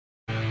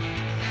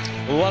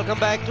Welcome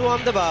back to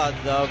Ahmedabad,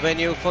 the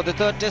venue for the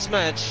third test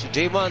match,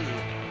 day one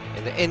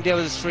in the India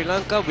vs Sri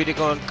Lanka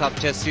Vidicon Cup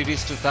Test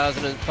Series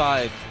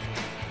 2005.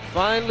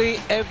 Finally,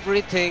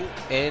 everything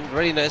in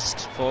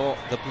readiness for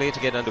the play to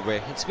get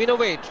underway. It's been a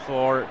wait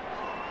for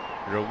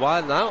a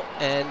while now,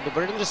 and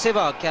Virendra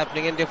Sehwag,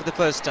 captaining India for the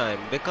first time,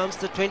 becomes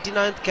the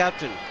 29th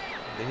captain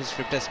in the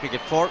history of Test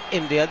cricket for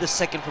India, the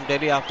second from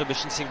Delhi after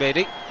Bishan Singh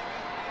Bedi.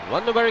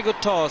 Won a very good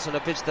toss on a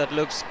pitch that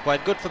looks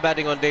quite good for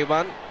batting on day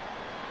one.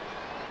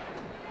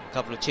 A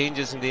couple of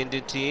changes in the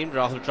Indian team.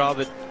 Rahul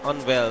Dravid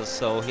unwell,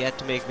 so he had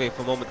to make way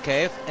for Mohammad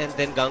Kaif, and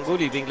then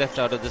Ganguly being left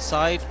out of the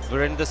side.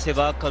 Virendra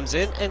Sehwag comes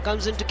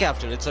in to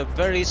captain. It's a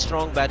very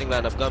strong batting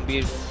lineup.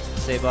 Gambhir,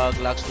 Sehwag,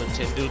 Lakshman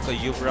Tendulkar,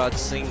 Yuvraj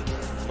Singh,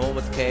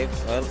 Mohammad Kaif.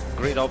 Well,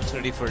 great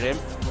opportunity for him.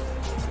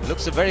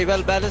 Looks a very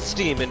well balanced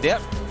team,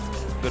 India.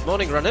 Good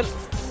morning, Ranil.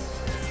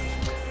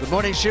 Good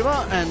morning,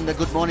 Shiva, and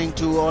good morning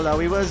to all our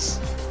viewers.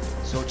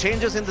 So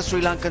changes in the Sri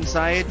Lankan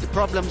side,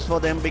 problems for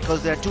them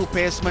because there are two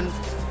pacemen,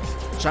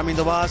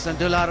 Chaminda Vaas and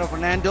Dulara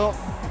Fernando,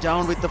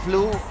 down with the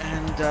flu,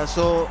 and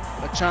so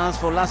a chance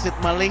for Lasith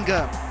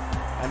Malinga,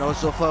 and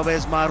also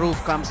Fawaz Maroof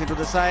comes into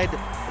the side.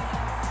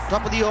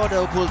 Top of the order,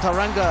 Upul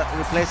Taranga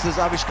replaces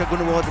Avishka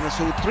Gunawardena.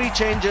 So 3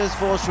 changes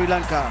for Sri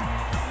Lanka.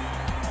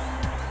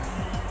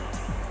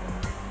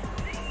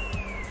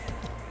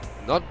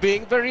 Not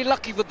being very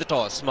lucky with the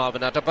toss,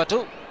 Marvin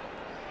Atapattu.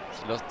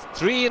 He's lost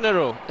 3 in a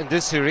row in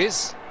this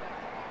series.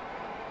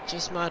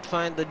 Just might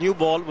find the new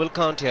ball will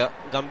count here.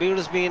 Gambhir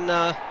has been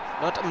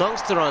not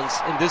amongst the runs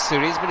in this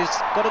series, but he's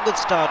got a good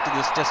start to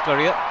this test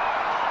career.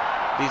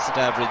 Decent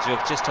average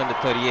of just under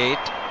 38,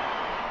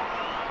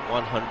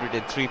 100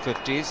 and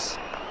 350s.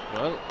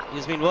 Well,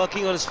 he's been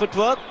working on his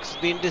footwork. He's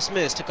been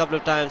dismissed a couple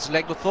of times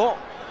leg before.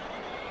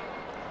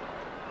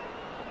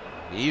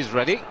 He's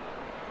ready.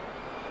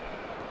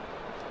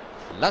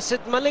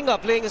 Lasith Malinga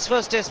playing his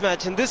first test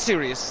match in this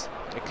series.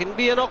 It can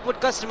be an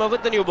awkward customer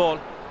with the new ball.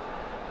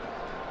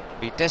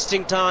 Be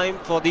testing time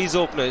for these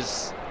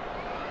openers.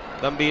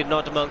 Gambhir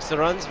not amongst the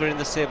runs.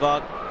 Virendra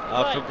Sehwag,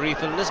 after a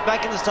brief illness,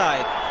 back in the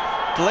side.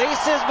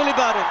 Places Billy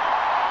Barron.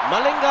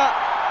 Malinga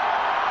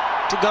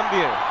to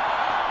Gambhir.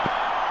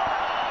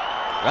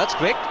 That's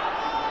quick.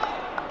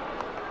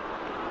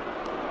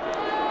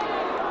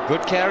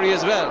 Good carry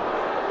as well.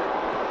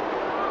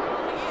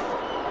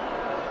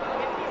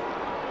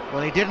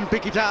 Well, he didn't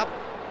pick it up.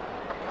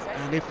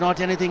 And if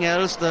not anything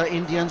else, the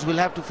Indians will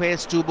have to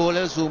face 2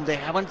 bowlers whom they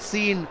haven't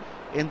seen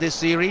in this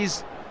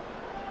series.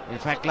 In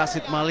fact,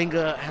 Lasith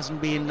Malinga hasn't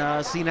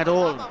been seen at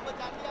all.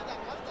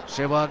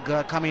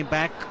 Sehwag coming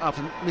back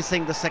after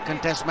missing the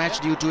second test match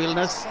due to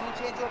illness.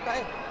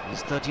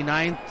 He's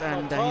 39th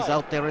and he's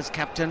out there as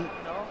captain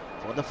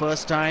for the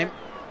first time.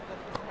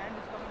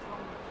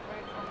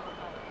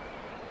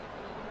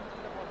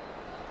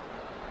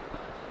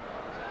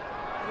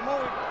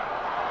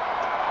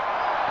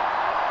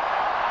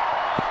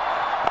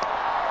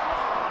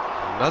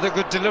 Another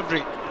good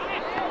delivery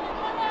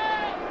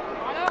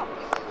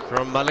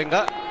from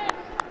Malinga.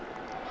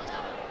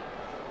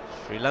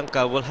 Sri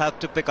Lanka will have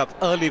to pick up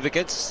early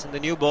wickets, and the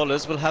new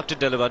bowlers will have to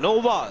deliver.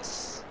 No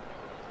Vaas.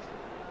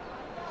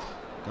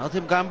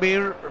 Gautam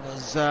Gambhir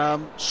was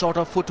short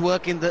of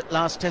footwork in the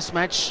last test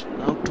match,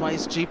 out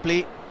twice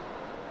cheaply.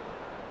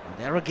 And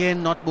there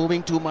again, not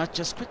moving too much,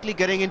 just quickly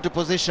getting into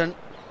position.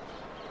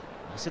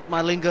 Lasith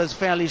Malinga is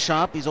fairly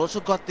sharp. He's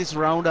also got this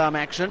round arm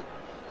action,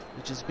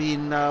 which has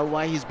been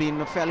why he's been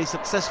a fairly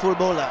successful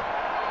bowler.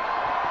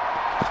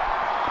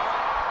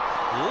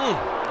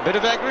 Bit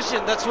of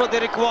aggression, that's what they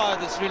require,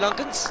 the Sri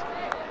Lankans.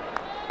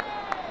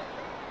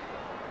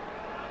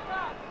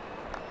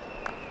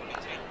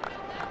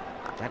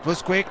 That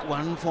was quick,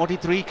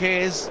 143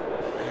 Ks,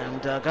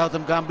 and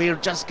Gautam Gambhir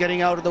just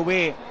getting out of the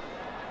way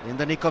in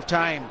the nick of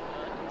time.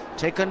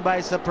 Taken by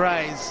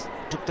surprise,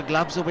 took the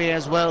gloves away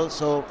as well,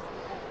 so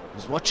he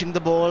was watching the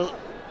ball,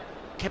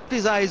 kept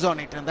his eyes on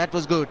it, and that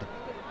was good.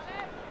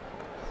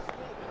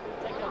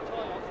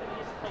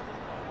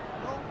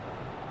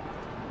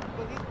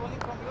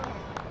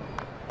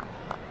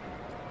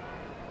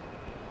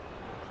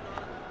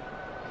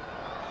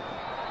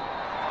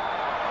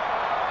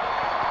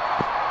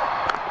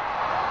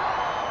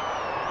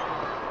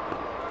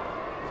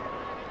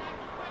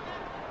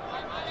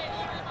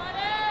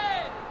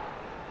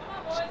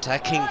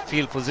 Attacking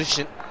field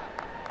position.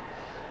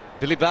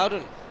 Billy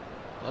Bowden.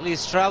 Well,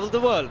 he's travelled the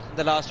world in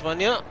the last 1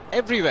 year,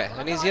 everywhere,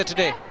 and he's here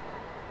today.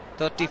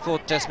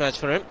 34th test match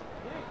for him.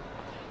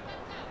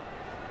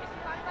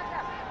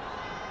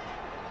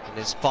 And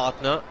his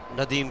partner,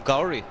 Nadeem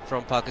Gowri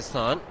from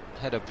Pakistan,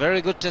 had a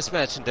very good test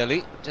match in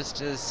Delhi. Just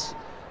his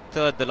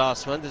 3rd, the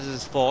last one. This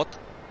is his 4th.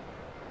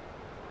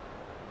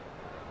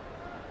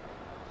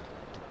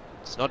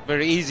 It's not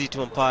very easy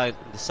to umpire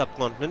in the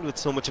subcontinent with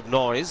so much of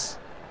noise.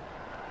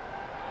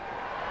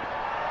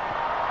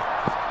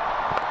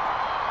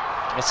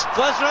 It's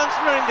first runs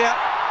for India,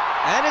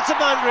 and it's a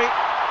boundary,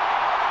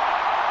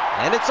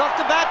 and it's off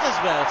the bat as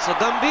well. So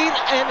Gambhir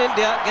and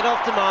India get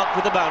off the mark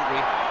with a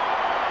boundary.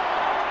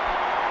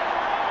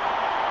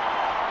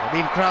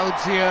 Been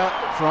crowds here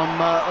from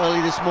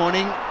early this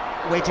morning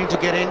waiting to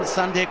get in,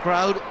 Sunday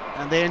crowd,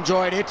 and they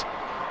enjoyed it.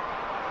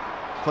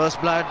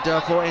 First blood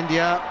for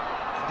India.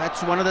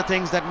 That's one of the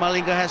things that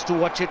Malinga has to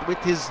watch it with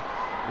his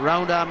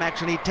round arm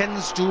action. He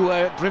tends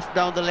to drift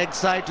down the leg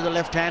side to the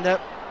left-hander.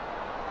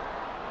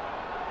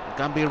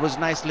 Gambhir was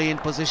nicely in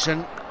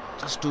position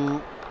just to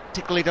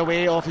tickle it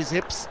away off his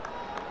hips.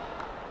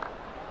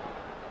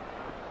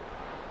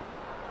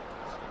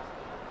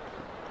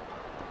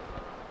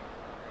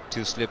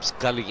 Two slips,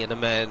 gully and a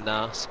man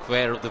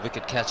square of the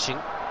wicket catching.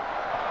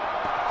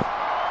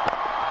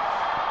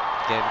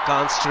 Again,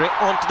 can't stray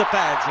onto the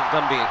pads of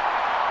Gambhir.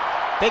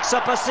 Picks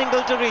up a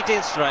single to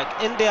retain strike.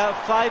 India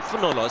 5 for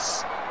no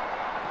loss.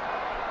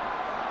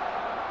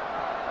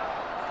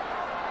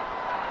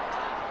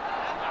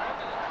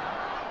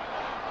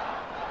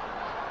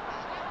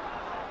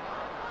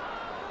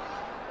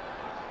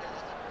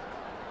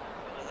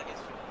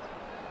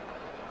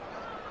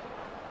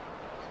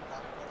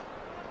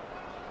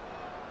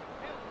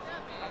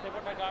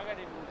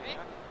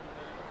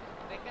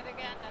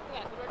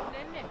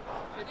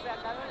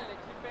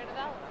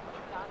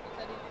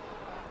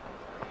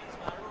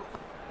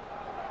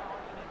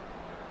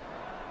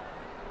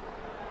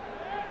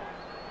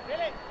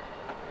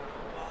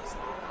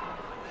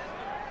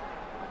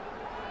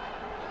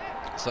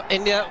 So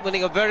India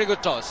winning a very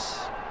good toss,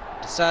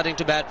 deciding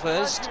to bat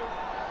first.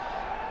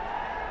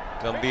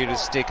 Gambhir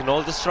has taken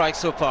all the strikes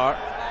so far.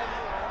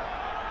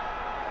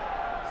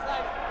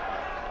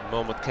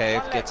 Mohammad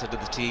Kaif gets into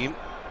the team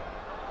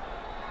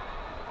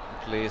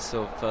in place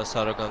of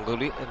Saurav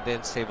Ganguly, and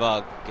then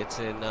Sehwag gets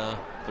in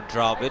for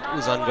Dravid,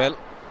 who's unwell.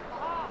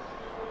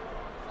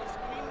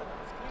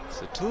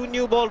 So two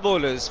new ball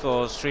bowlers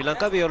for Sri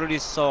Lanka. We already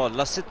saw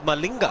Lasith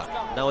Malinga.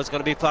 Now it's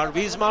going to be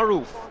Parvez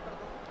Maroof.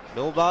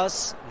 No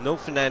Bas, no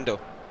Fernando.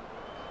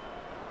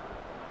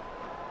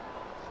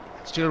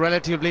 Still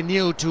relatively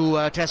new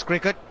to Test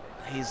cricket.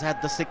 He's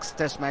had the 6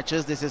 Test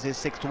matches. This is his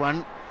 6th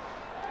one.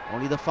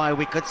 Only the 5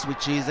 wickets,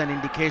 which is an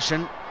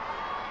indication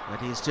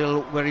that he's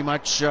still very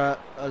much a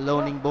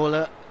loaning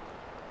bowler.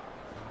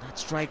 And that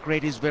strike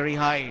rate is very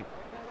high.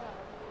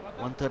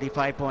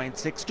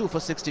 135.6, 2 for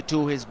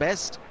 62 his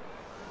best.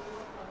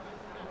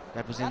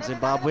 That was in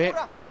Zimbabwe.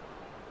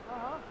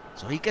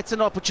 So he gets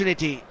an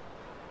opportunity,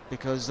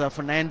 because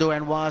Fernando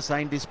and Was are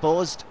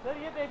indisposed. And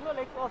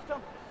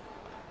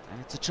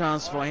it's a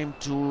chance for him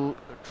to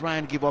try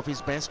and give off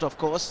his best, of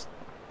course.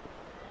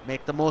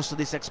 Make the most of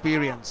this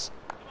experience.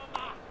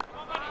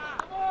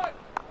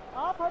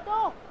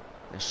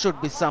 There should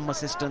be some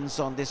assistance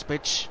on this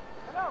pitch.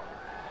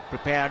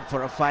 Prepared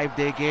for a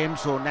 5-day game,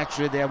 so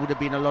naturally there would have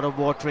been a lot of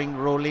watering,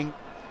 rolling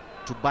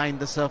to bind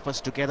the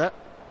surface together.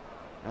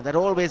 And that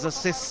always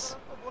assists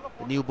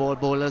the new ball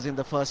bowlers in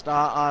the first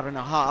hour and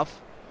a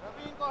half.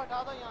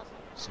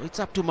 So it's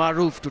up to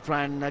Maroof to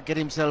try and get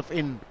himself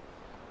in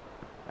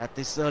at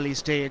this early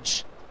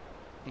stage.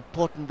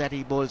 Important that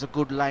he bowls a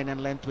good line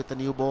and length with the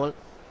new ball.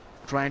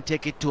 Try and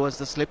take it towards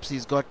the slips.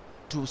 He's got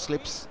 2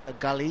 slips, a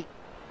gully,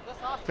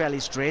 fairly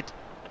straight.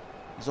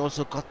 He's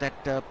also got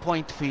that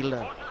point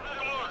fielder.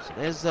 So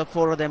there's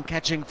 4 of them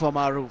catching for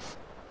Maroof.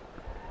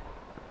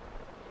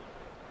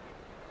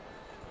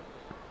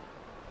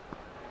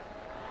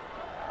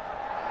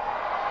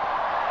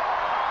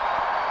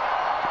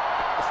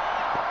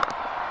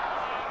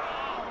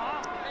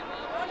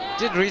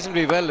 Did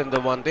reasonably well in the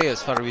one day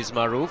as Parvez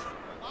Maroof.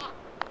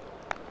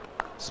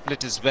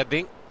 Split his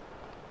webbing.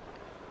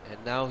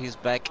 And now he's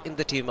back in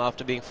the team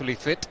after being fully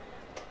fit.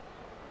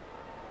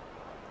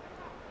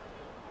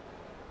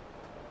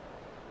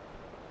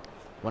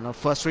 One of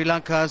Sri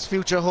Lanka's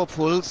future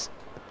hopefuls.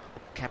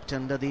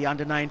 Captained the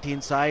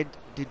under-19 side.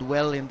 Did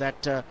well in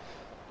that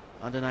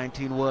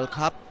under-19 World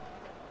Cup.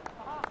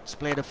 He's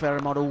played a fair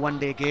amount of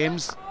one-day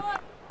games.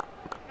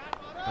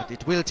 But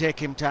it will take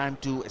him time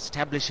to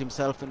establish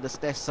himself in the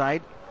Test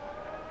side.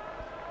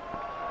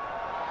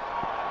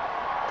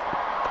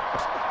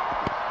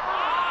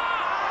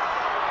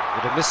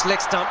 With a missed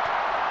leg stump.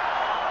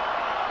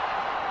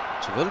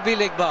 Which will be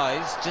leg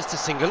byes, just a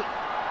single.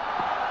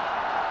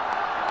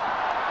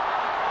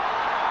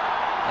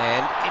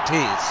 And it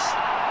is.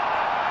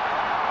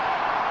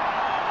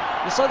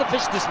 You saw the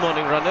pitch this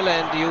morning, Ranil,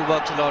 and you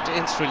worked a lot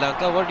in Sri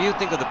Lanka. What do you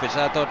think of the pitch?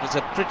 I thought it was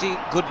a pretty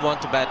good one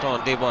to bat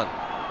on day one.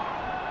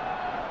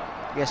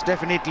 Yes,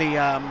 definitely.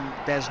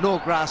 There's no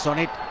grass on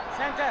it.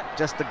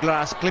 Just the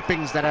grass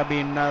clippings that have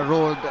been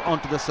rolled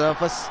onto the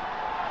surface.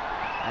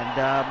 And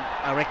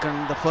I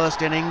reckon the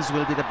first innings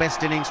will be the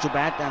best innings to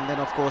bat. And then,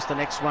 of course, the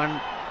next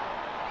one,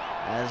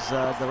 as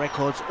the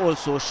records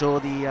also show,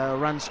 the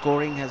run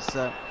scoring has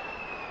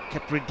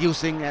kept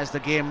reducing as the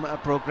game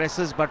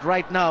progresses. But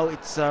right now,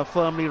 it's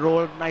firmly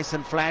rolled, nice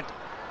and flat.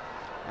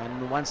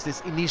 And once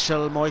this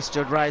initial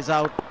moisture dries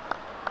out,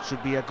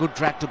 should be a good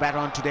track to bat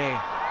on today.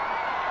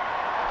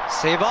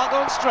 Sehwag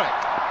on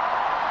strike.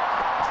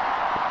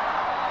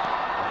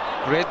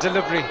 Great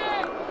delivery.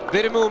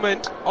 Very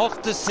movement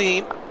off the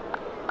seam.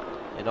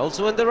 And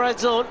also in the right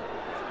zone.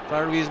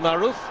 Parvez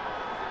Maroof.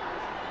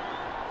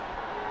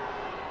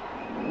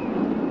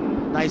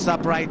 Nice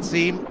upright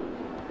seam.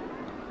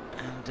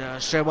 And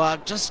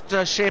Sehwag just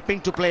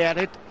shaping to play at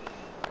it.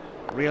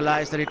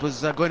 Realized that it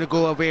was going to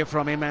go away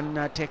from him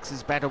and takes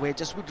his bat away.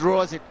 Just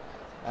withdraws it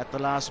at the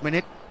last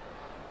minute.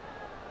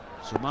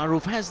 So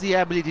Maroof has the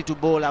ability to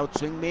bowl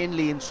outswing,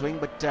 mainly in swing,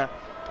 but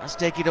does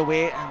take it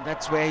away, and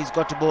that's where he's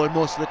got to bowl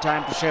most of the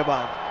time to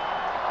Sehwag.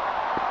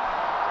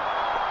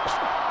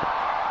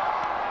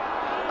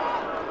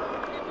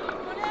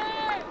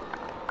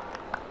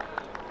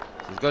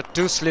 He's got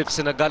 2 slips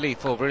in a gully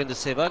for Virendra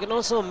Sehwag, and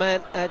also a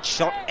man at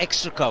short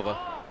extra cover.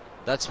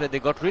 That's where they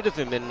got rid of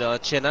him in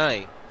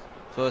Chennai,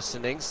 first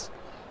innings.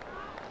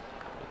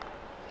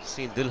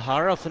 Seen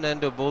Dilhara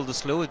Fernando bowl the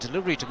slower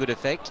delivery to good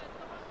effect.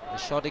 The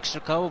short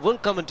extra cover will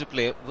come into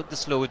play with the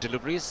slower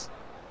deliveries.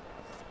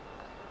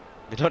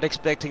 We're not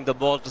expecting the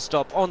ball to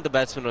stop on the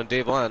batsman on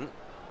day 1.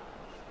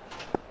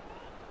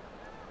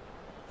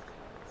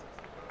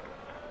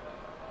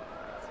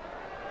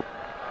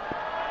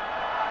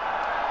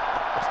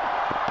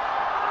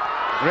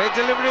 Great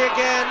delivery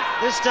again,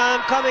 this time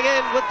coming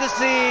in with the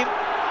seam.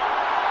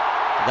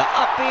 The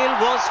upfield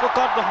was for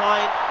caught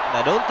behind.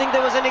 I don't think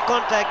there was any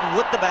contact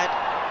with the bat.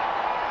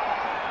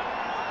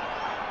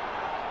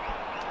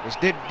 Which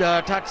did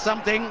touch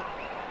something.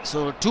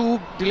 So 2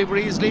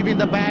 deliveries leaving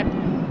the bat,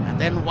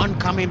 and then 1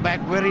 coming back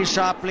very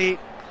sharply.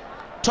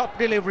 Top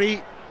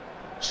delivery.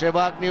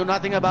 Sehwag knew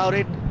nothing about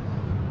it.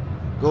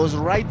 Goes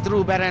right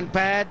through bat and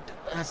pad.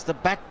 That's the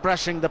bat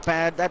brushing the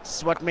pad.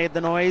 That's what made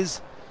the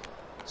noise.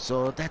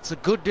 So that's a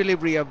good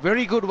delivery, a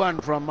very good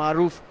one from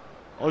Maroof.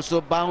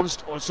 Also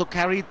bounced, also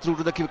carried through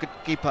to the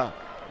keeper.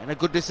 And a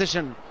good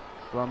decision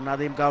from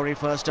Nadeem Gowri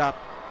first up.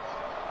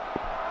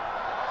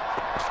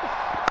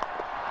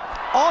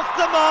 Off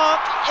the mark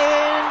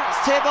in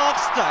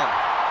Sehwag's style.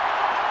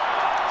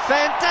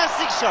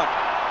 Fantastic shot.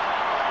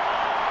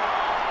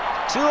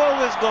 2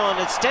 overs gone,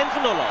 it's 10 for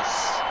no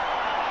loss.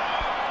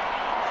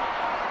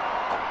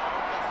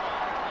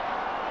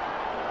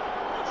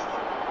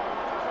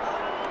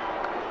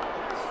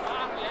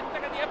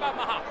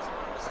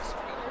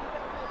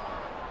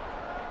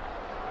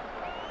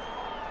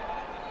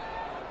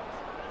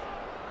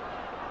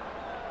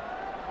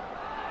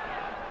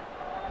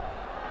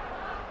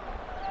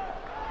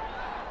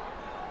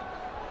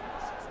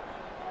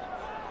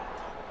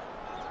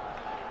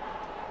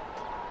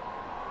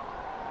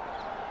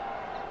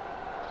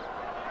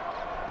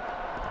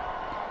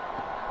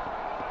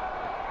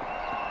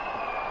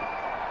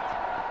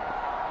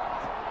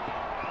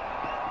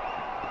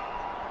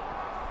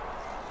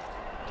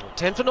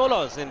 Ten for no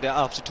loss in there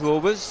after 2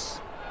 overs.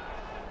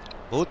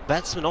 Both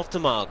batsmen off the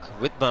mark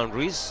with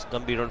boundaries.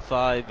 Gambhir on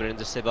 5,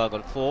 Virendra Sehwag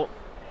on 4.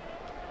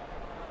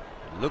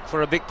 Look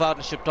for a big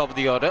partnership top of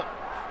the order.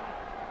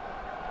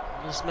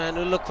 This man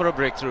will look for a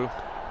breakthrough.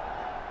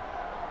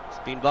 It's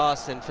been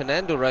Bass and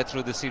Fernando right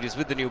through the series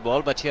with the new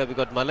ball, but here we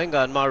got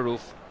Malinga and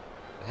Maroof.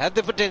 They have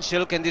the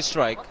potential, can they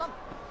strike?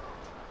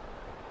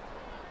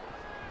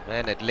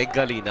 Man at leg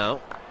gully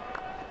now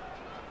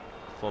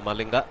for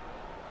Malinga.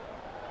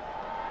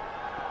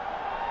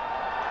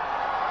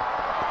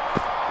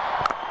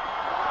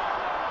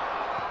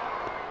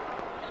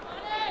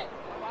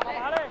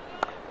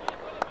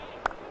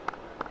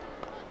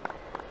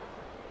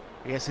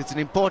 Yes, it's an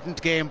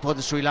important game for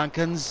the Sri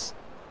Lankans.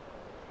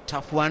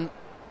 Tough one.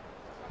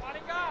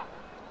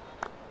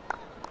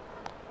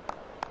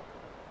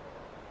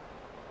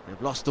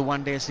 They've lost the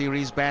one-day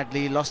series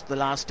badly, lost the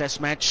last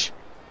test match.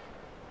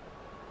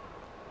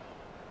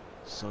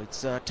 So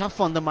it's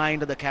tough on the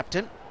mind of the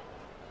captain.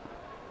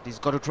 He's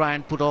got to try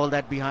and put all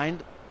that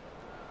behind.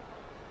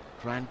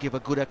 Try and give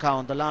a good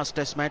account. The last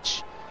test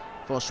match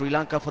for Sri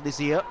Lanka for this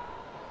year.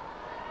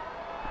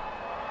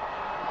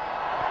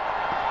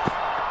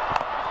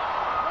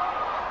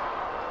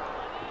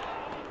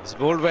 He's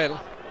bowled well,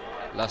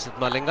 Lasith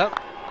Malinga.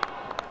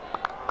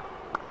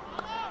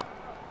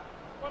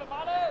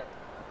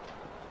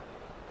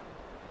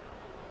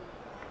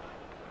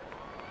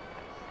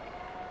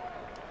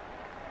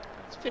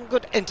 It's been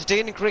good,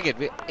 entertaining cricket.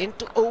 We're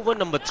into over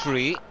number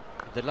 3.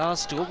 The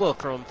last over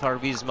from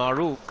Parvez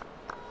Maroof.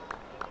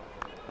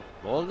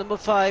 Ball number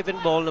 5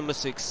 and ball number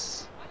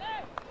 6.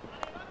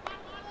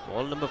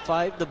 Ball number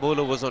 5, the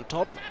bowler was on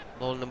top.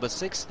 Ball number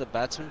 6, the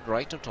batsman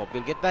right on top.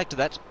 We'll get back to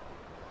that.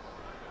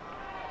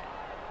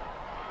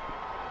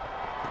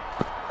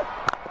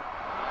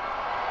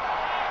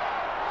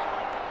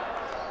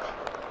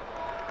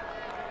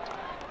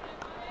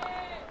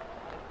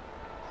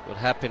 What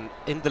happened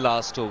in the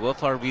last over?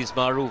 Parvez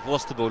Maroof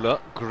was the bowler.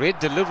 Great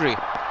delivery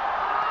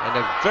and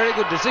a very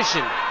good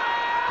decision.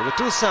 There were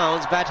 2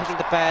 sounds, bat hitting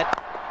the pad,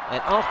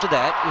 and after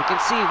that you can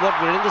see what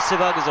Virendra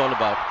Sehwag is all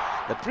about.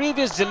 The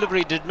previous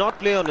delivery did not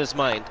play on his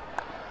mind.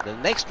 The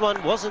next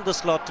one was in the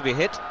slot to be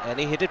hit, and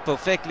he hit it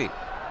perfectly.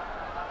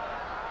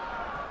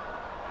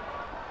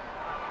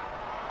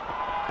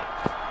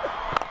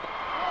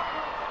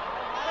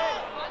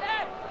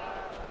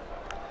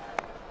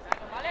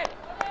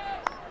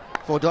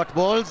 Four dot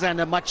balls and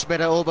a much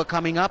better over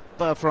coming up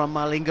from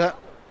Malinga.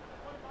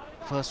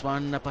 First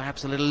one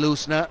perhaps a little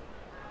loosener.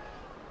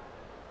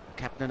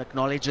 Captain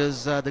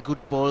acknowledges the good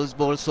balls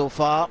so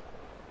far.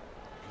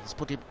 He's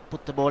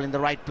put the ball in the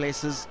right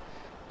places.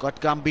 Got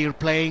Gambhir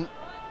playing.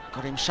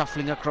 Got him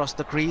shuffling across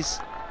the crease.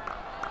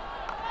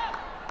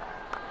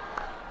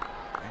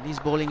 And he's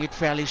bowling it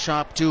fairly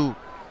sharp too.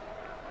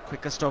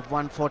 Quickest of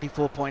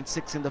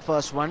 144.6 in the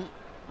first one.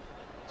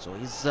 So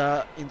he's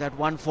in that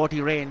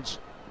 140 range.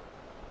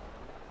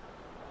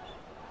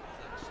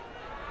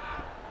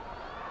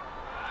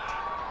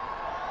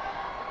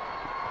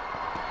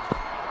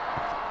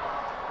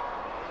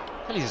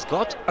 Well, he's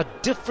got a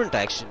different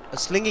action, a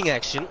slinging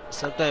action.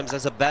 Sometimes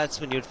as a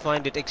batsman you'd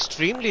find it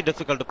extremely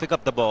difficult to pick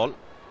up the ball.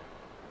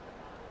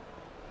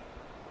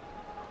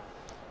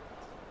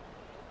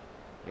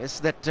 Yes,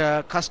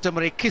 that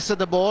customary kiss of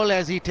the ball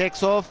as he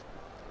takes off.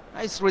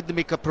 Nice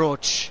rhythmic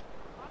approach.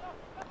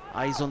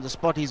 Eyes on the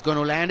spot, he's going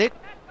to land it.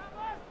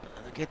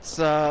 Gets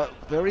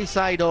very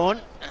side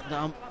on, and the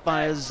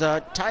umpire's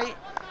tie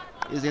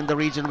is in the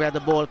region where the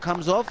ball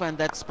comes off, and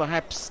that's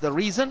perhaps the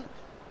reason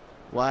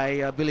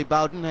why Billy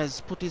Bowden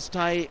has put his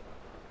tie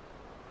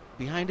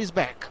behind his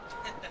back.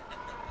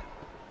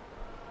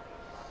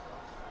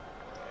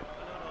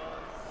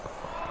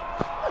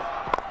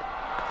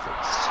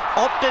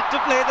 Opted to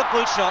play the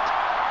pull shot.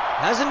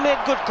 Hasn't made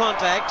good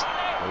contact.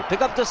 Will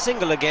pick up the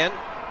single again.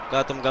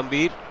 Gautam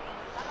Gambhir.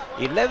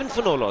 11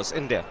 for no loss,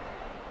 India.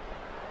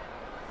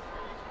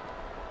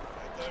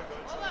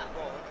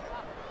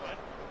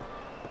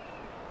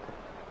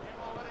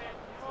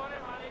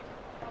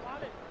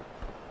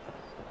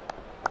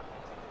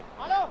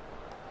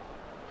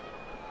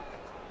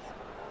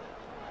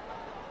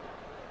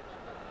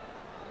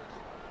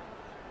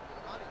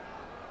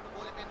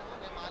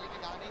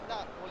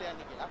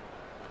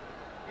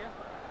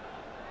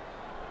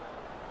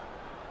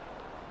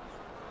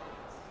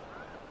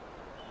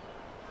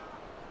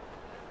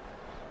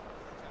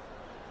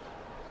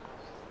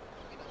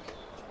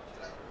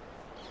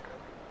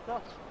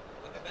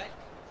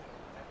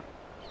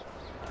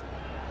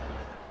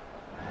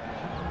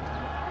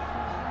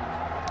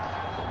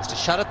 Mr.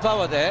 Sharad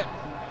Pawar there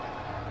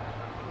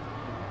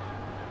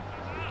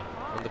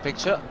on the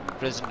picture,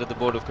 President of the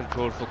Board of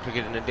Control for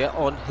Cricket in India.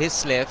 On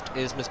his left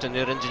is Mr.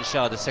 Niranjan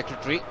Shah, the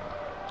Secretary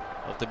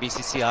of the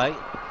BCCI.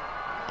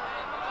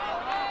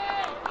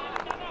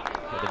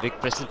 Had a big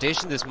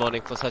presentation this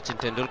morning for Sachin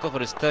Tendulkar for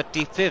his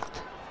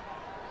 35th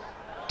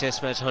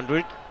Test match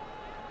 100,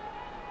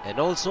 and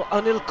also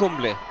Anil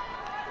Kumble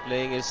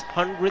playing his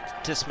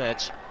 100th Test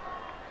match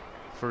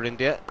for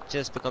India,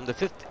 just become the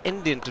 5th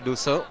Indian to do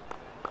so.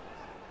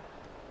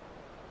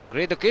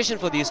 Great occasion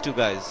for these two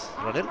guys,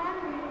 Ranil.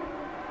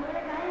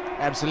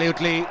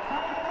 Absolutely,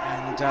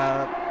 and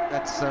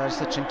that's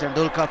Sachin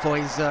Tendulkar for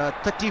his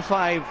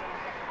 35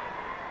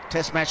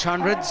 Test match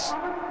 100s,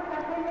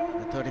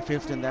 the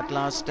 35th in that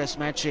last Test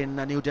match in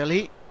New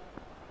Delhi.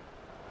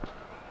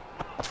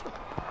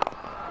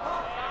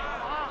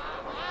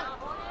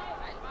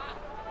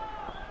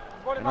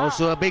 And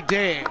also a big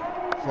day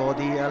for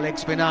the leg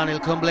spinner Anil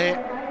Kumble.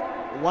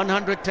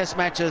 100 Test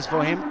matches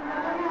for him.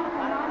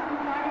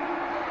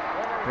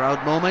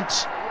 Proud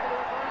moment.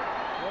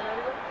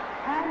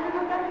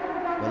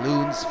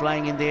 Balloons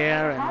flying in the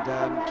air,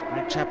 and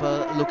Greg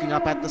Chappell looking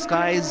up at the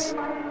skies.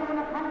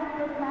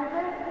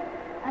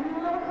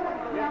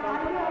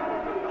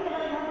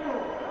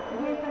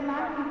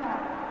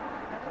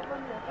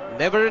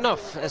 Never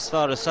enough as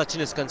far as Sachin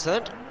is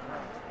concerned.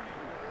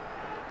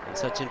 And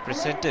Sachin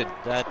presented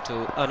that to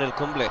Anil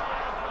Kumble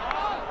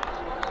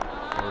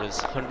for his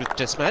 100th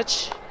Test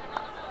match.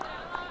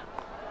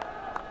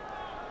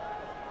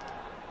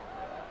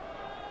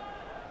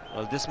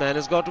 Well, this man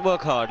has got to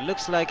work hard.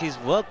 Looks like he's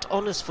worked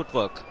on his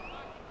footwork.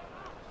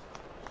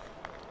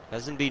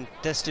 Hasn't been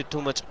tested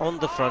too much on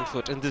the front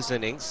foot in this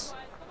innings.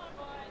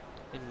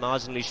 Been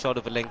marginally short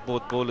of a length,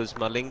 both bowlers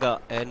Malinga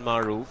and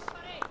Maroof.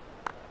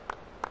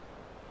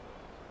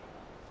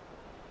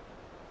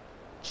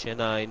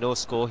 Chennai, no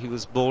score. He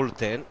was bowled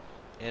then.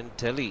 And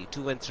Delhi,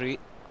 2 and 3.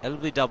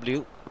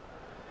 LBW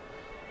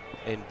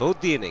in both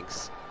the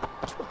innings.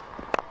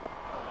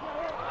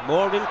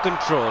 More in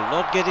control,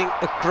 not getting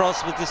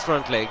across with his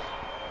front leg.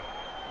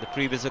 The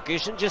previous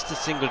occasion, just a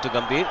single to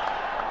Gambhir.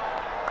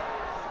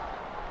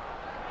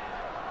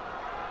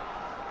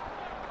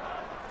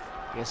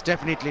 Yes,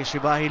 definitely,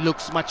 Shiva. He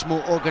looks much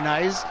more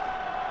organised.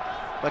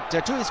 But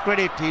to his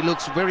credit, he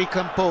looks very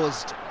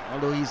composed.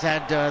 Although he's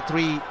had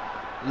 3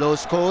 low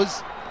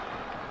scores,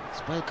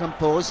 it's well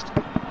composed.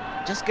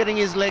 Just getting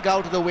his leg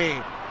out of the way.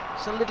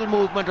 Just a little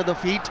movement of the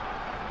feet.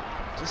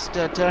 Just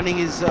turning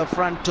his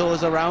front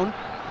toes around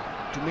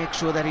to make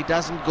sure that he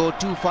doesn't go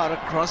too far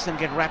across and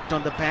get wrapped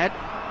on the pad.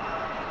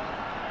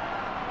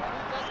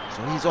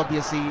 So he's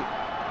obviously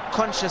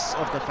conscious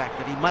of the fact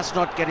that he must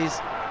not get his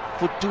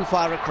foot too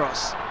far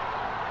across.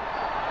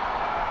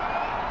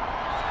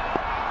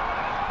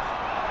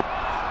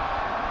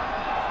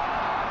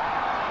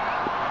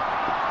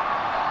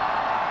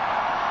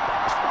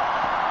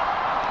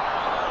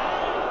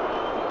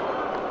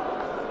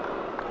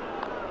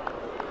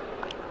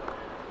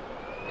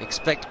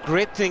 Expect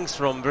great things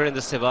from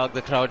Virendra Sehwag,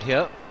 the crowd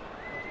here.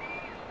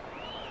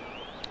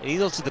 And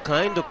he's also the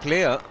kind of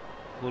player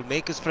who will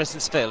make his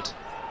presence felt.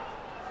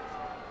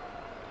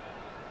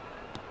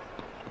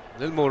 A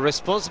little more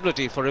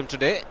responsibility for him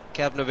today,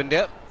 captain of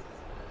India.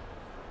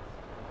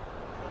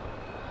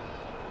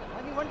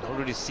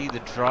 Already see the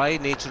dry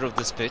nature of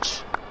this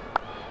pitch.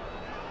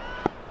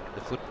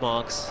 The foot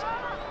marks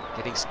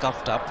getting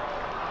scuffed up.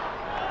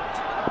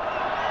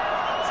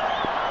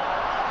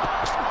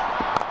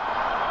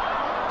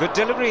 Good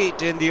delivery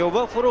in the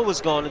over. 4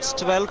 overs gone. It's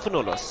 12 for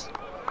no loss.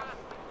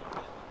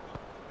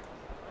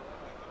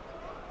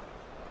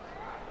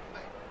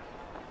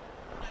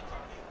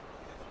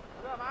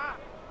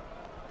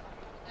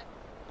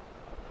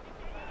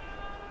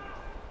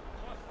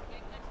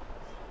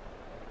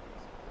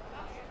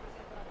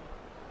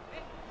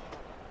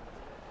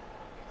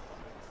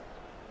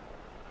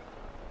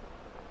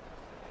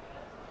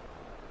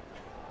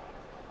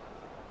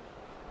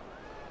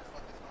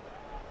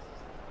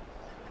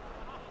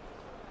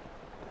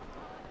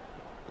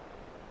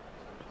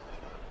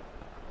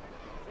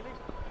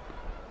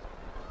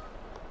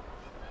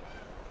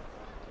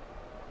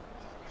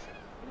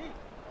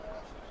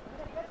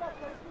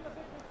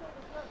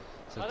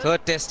 So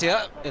third test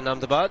here in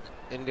Ahmedabad.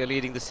 India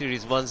leading the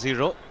series 1-0.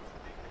 So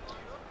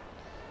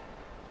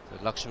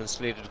Lakshman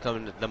slated to come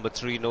in at number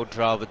 3. No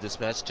draw with this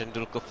match.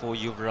 Tendulkar 4,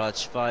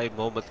 Yuvraj 5.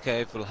 Mohammad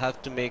Kaif will have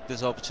to make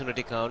this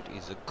opportunity count.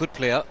 He's a good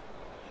player.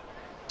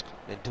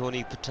 And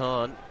Dhoni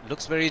Pathan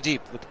looks very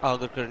deep with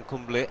Agarkar and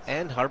Kumble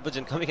and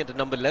Harbhajan coming in at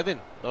number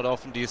 11. Not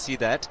often do you see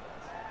that.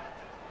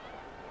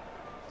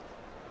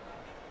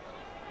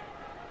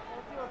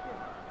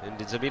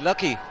 Indians will be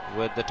lucky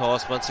with the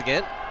toss once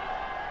again.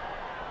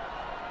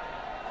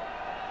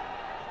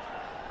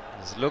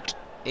 He's looked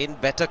in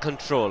better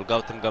control,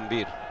 Gautam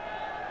Gambhir.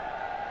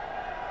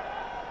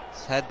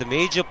 He's had the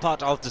major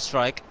part of the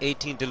strike,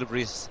 18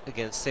 deliveries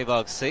against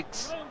Sehwag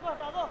 6.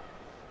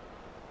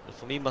 But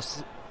for me,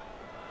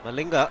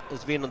 Malinga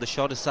has been on the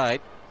shorter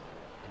side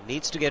and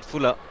needs to get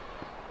fuller.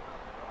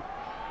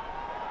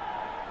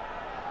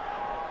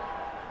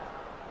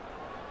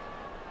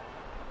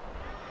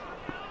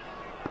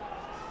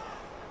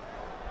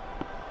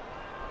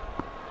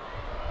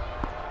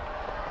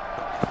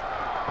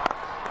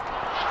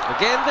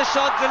 Again the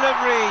short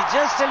delivery,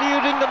 just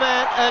eluding the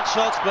man at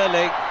short square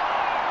leg.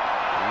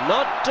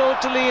 Not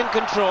totally in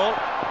control,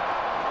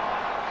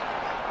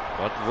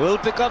 but will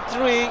pick up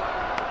 3.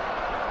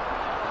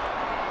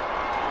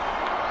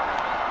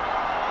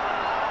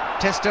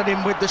 Tested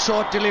him with the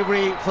short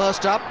delivery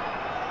first up.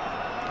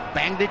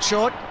 Banged it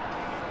short.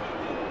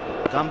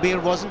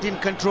 Gambhir wasn't in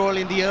control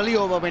in the early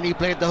over when he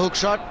played the hook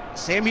shot.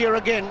 Same here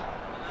again.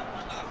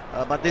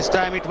 But this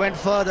time it went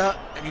further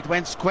and it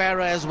went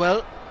squarer as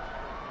well.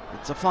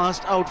 It's a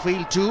fast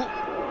outfield too.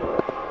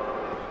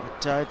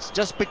 But it's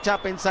just picked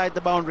up inside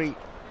the boundary.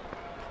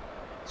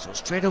 So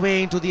straight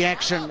away into the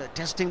action,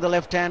 testing the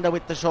left-hander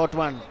with the short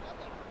one.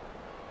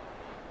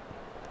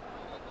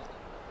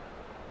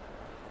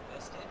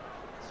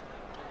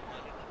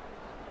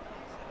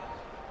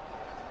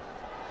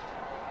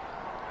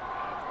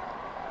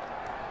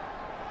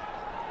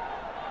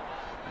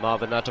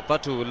 Marvin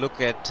Atapattu will look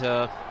at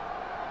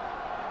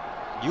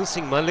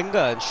using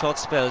Malinga in short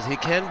spells. He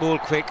can bowl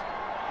quick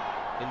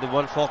in the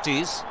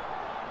 140s.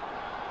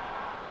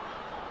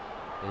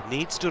 He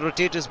needs to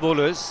rotate his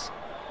bowlers.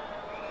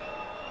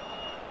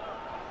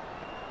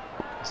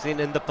 Seen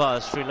in the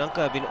past, Sri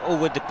Lanka have been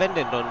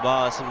over-dependent on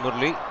Vas and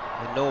Murli.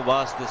 And no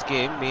Vas this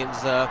game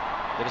means the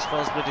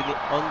responsibility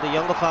on the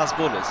younger fast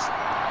bowlers.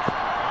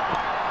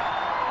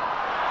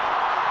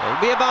 There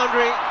will be a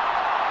boundary.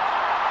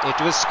 It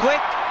was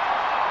quick.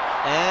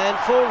 And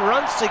 4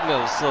 run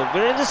signals. So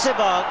Virendra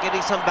Sehwag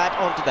getting some bat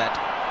onto that.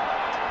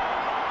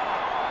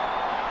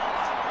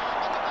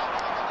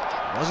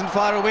 Wasn't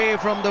far away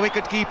from the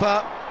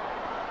wicket-keeper.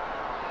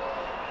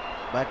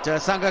 But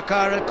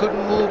Sangakkara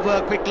couldn't move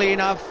quickly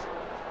enough.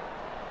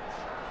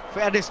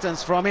 Fair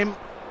distance from him,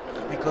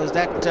 because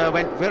that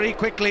went very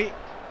quickly.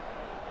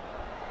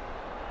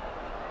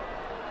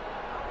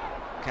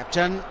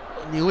 Captain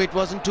knew it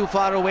wasn't too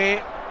far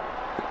away,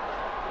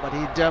 but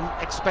he'd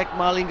expect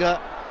Malinga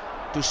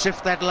to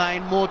shift that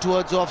line more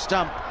towards off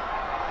stump.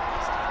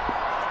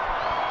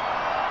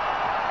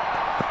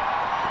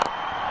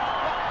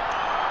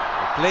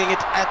 Playing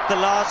it at the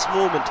last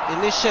moment.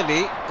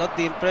 Initially, got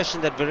the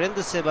impression that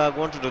Virendra Sehwag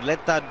wanted to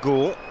let that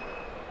go.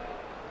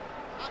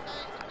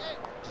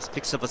 Just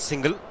picks up a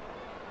single.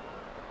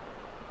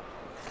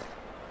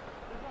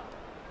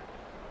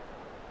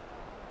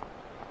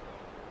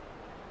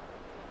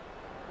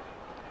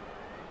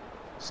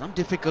 Some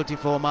difficulty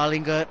for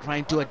Malinga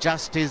trying to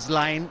adjust his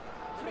line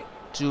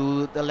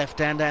to the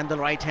left-hander and the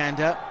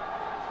right-hander.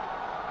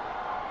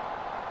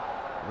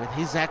 With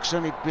his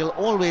action, it will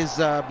always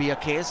be a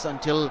case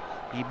until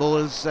he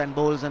bowls and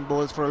bowls and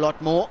bowls for a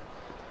lot more.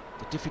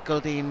 The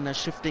difficulty in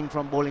shifting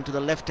from bowling to the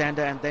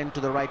left-hander and then to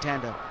the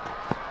right-hander.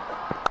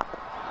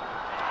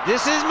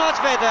 This is much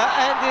better,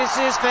 and this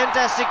is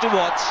fantastic to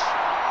watch.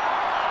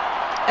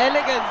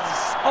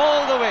 Elegance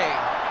all the way.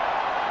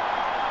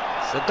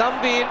 So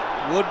Gambhir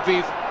would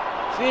be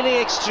Feeling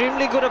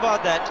extremely good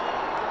about that.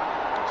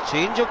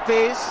 Change of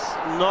pace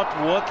not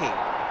working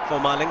for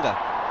Malinga.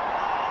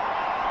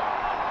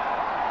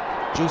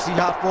 Juicy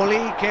half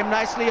volley came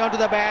nicely onto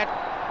the bat.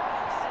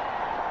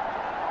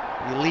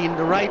 He leaned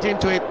right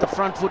into it, the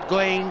front foot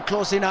going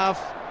close enough.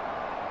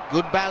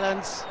 Good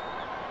balance.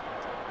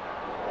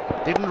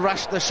 Didn't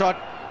rush the shot,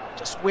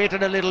 just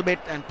waited a little bit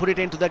and put it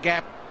into the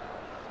gap.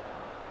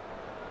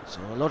 So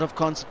a lot of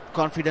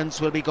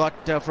confidence will be got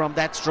from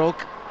that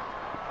stroke.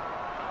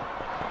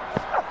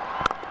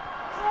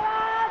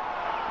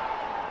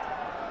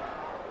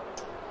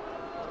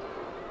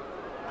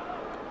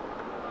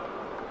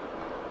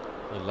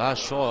 The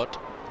last shot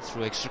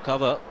through extra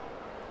cover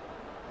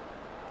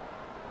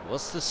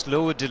was the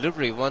slower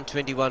delivery,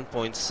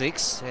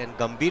 121.6, and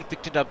Gambhir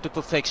picked it up to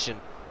perfection.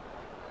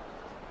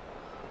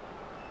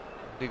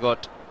 We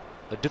got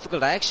a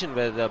difficult action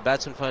where the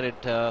batsman find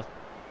it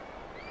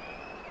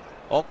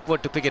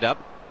awkward to pick it up.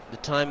 The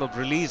time of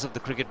release of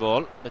the cricket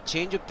ball, a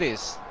change of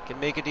pace can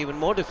make it even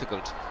more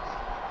difficult.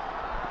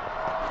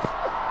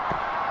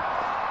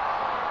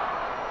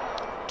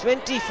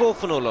 24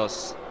 for no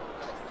loss.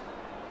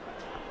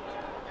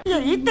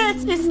 यही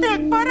test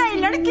mistake पर आई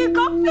लड़की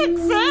को एक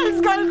sales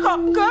girl को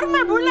घर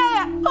में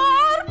बुलाया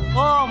और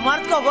वो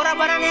मर्द को गोरा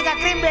बनाने का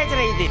क्रीम बेच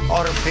रही थी।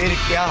 और फिर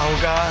क्या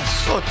होगा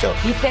सोचो।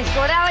 ये टेस्ट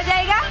गोरा हो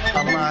जाएगा,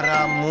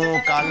 हमारा मुंह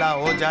काला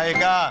हो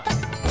जाएगा।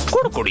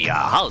 कुड़कुड़िया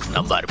हाउस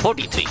नंबर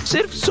 43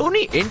 सिर्फ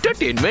सोनी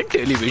एंटरटेनमेंट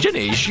टेलीविजन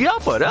एशिया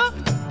पर।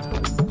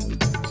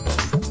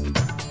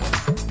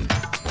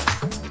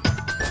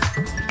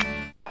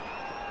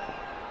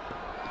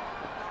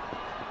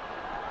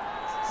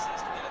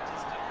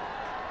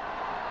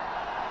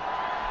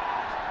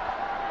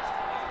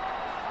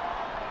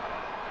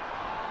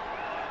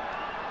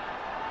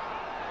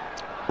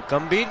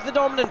 Gambhir the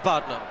dominant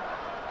partner,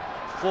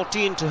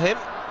 14 to him.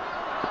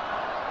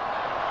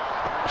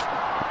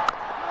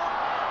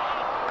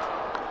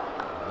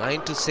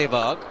 Nine to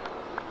Sehwag.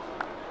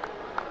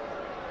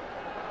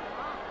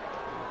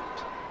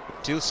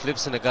 Two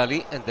slips in a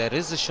gully, and there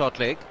is a short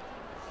leg.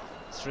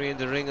 Three in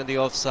the ring on the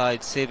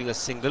offside, saving a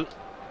single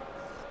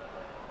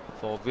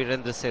for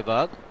Virendra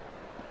Sehwag.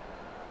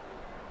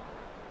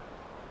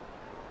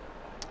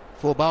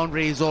 4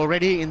 boundaries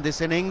already in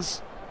this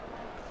innings.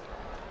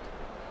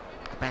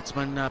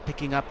 Batsmen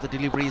picking up the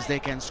deliveries they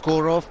can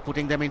score off,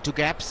 putting them into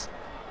gaps.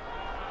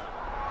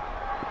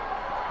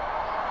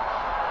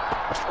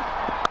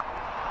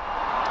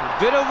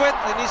 Bit of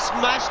width and he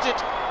smashed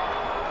it.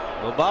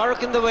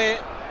 Mubarak in the way.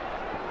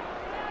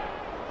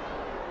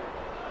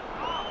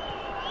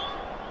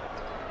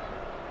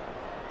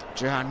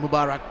 Jahan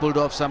Mubarak pulled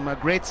off some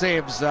great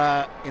saves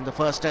in the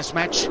first test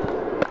match.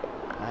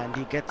 And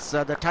he gets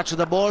the touch of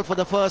the ball for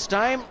the first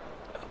time.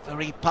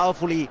 Very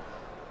powerfully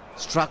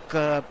struck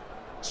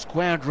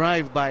square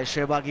drive by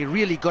Sehwag. He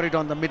really got it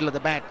on the middle of the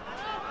bat.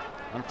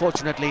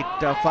 Unfortunately,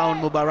 it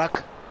found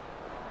Mubarak.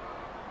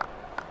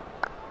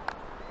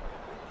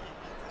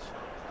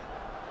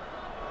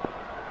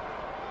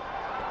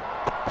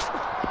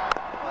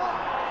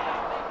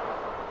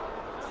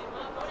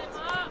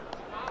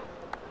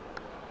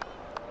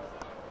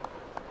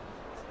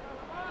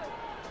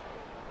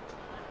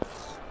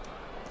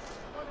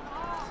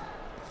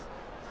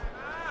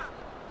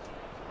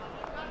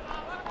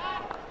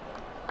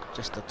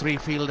 Just the 3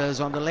 fielders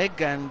on the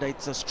leg, and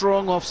it's a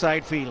strong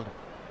offside field.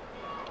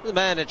 The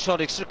man had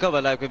shot extra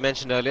cover, like we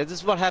mentioned earlier. This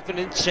is what happened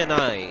in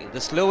Chennai.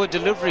 The slower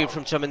delivery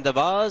from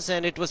Ahmedabad,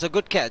 and it was a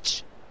good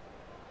catch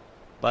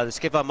by the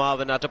skipper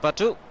Marvin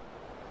Atapattu.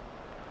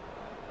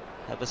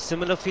 Have a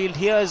similar field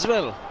here as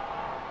well.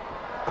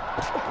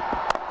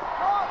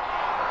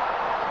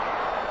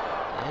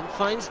 And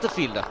finds the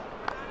fielder,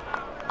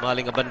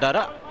 Malinga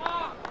Bandara.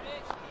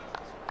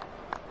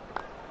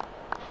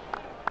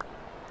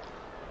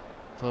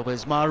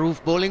 Fawaz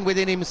Maroof bowling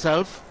within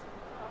himself.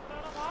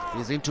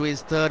 He's into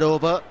his 3rd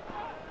over.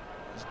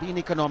 He's been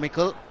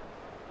economical.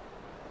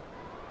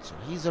 So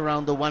he's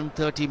around the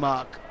 130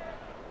 mark.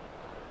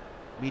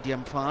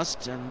 Medium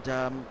fast, and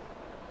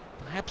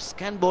perhaps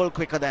can bowl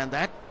quicker than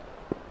that.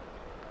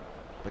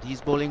 But he's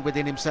bowling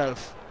within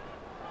himself.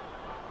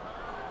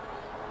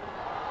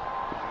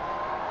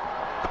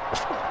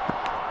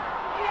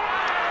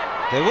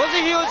 There was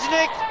a huge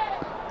nick.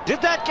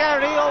 Did that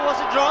carry or was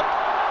it dropped?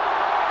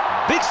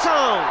 Big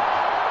sound.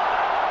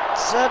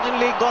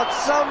 Certainly got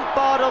some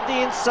part of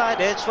the inside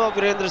edge for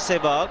Virendra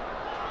Sehwag.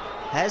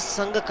 Has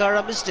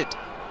Sangakkara missed it?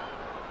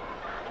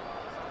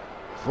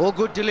 4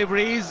 good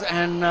deliveries,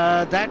 and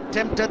that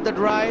tempted the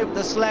drive,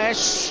 the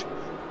slash.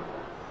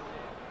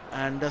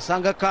 And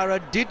Sangakkara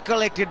did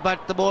collect it,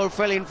 but the ball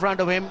fell in front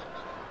of him.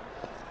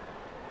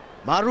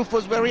 Maroof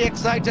was very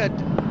excited.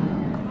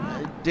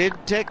 Did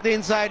take the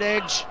inside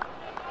edge,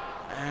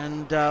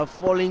 and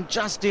falling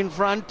just in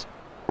front.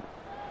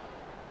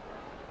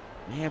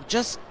 May have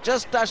just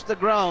touched the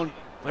ground.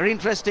 Very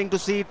interesting to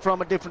see it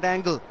from a different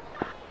angle.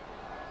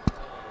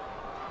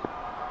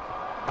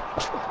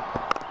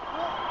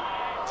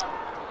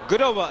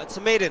 Good over, it's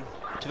a maiden.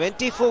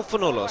 24 for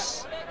no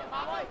loss.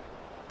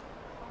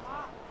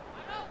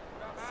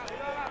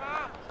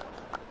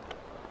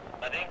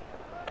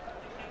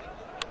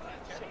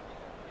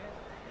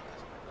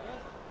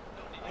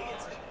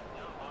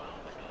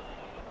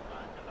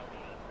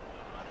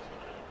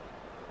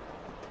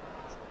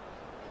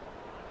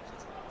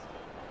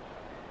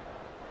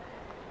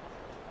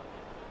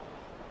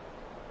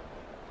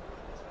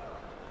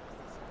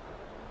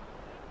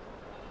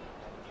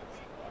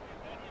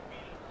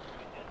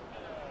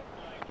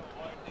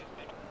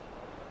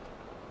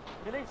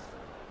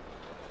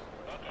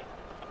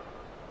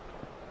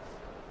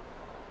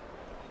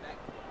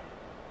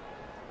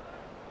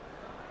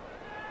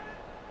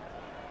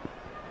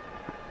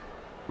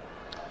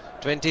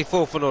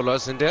 24 for no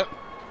loss, India.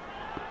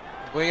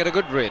 Going at a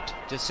good rate.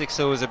 Just 6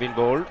 overs have been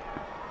bowled.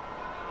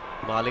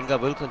 Malinga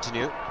will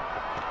continue.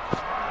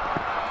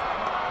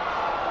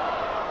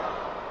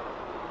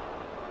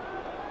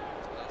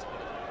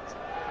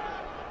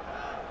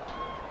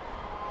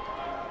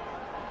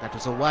 That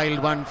was a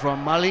wild one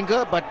from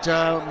Malinga, but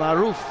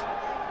Maroof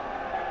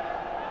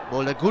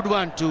bowled a good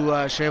one to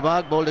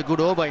Sehwag, bowled a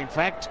good over in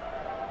fact.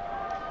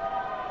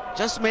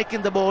 Just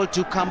making the ball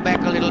to come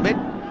back a little bit.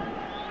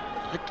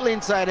 Little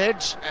inside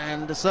edge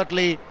and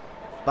certainly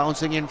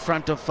bouncing in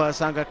front of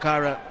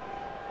Sangakkara.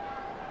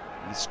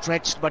 He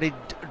stretched, but it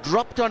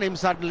dropped on him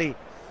suddenly.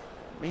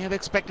 May have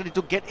expected it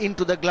to get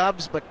into the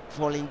gloves, but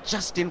falling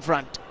just in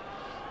front.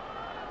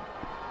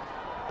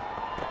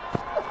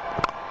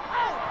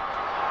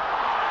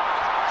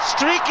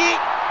 Streaky,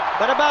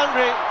 but a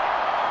boundary.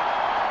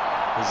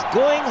 He's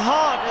going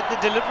hard at the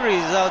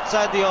deliveries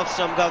outside the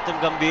off-stump, Gautam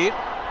Gambhir.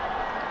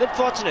 Bit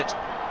fortunate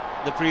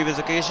the previous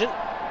occasion.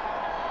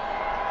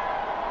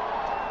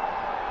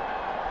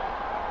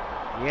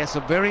 Yes,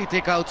 a very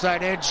thick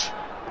outside edge.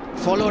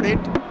 Followed it.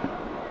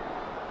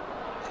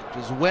 It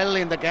was well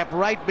in the gap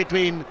right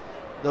between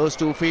those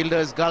two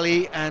fielders,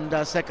 Gully and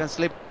second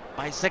slip.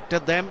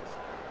 Bisected them.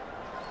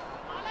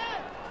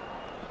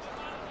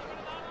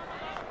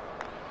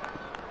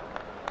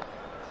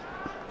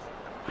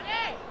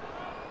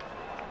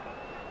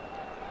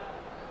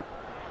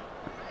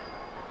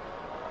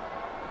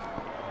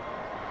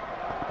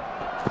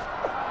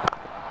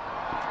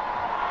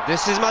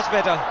 This is much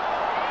better.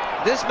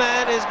 This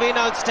man has been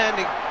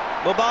outstanding.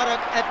 Mubarak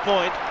at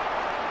point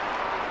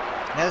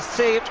has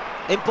saved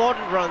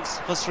important runs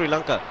for Sri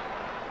Lanka.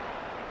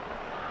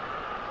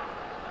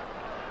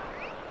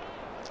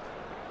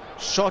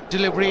 Short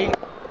delivery,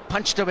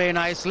 punched away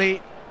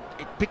nicely.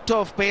 It picked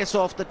off pace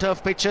off the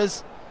turf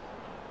pitches.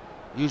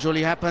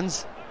 Usually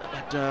happens.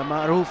 But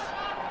Maroof,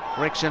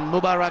 correction,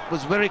 Mubarak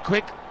was very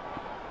quick.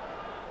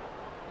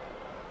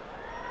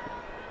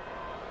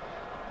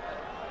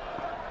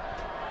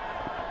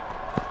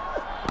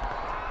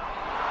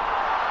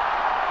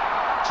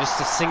 Just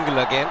a single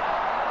again.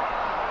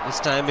 This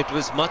time it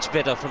was much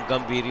better from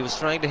Gambhir. He was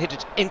trying to hit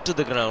it into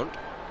the ground.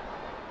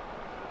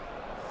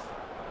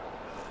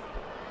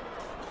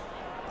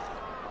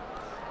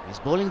 He's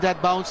bowling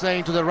that bouncer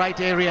into the right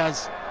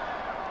areas.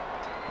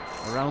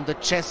 Around the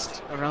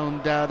chest,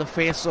 around the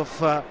face of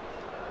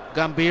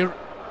Gambhir.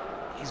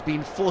 He's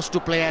been forced to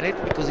play at it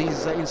because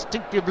he's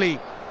instinctively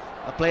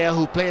a player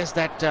who plays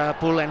that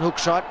pull and hook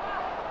shot.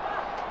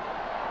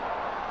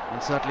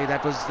 And certainly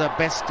that was the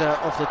best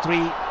of the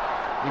three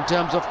in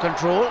terms of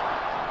control.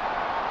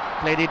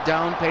 Played it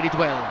down, played it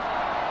well.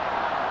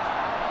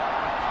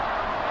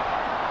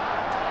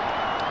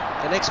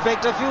 Can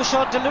expect a few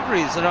short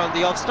deliveries around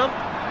the off stump.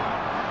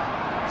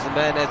 There's a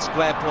man at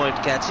square point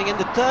catching, and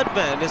the third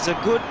man is a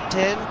good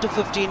 10 to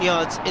 15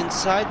 yards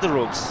inside the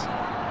ropes.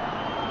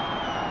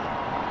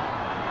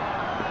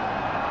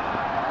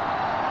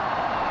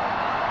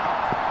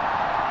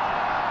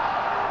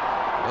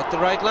 Got the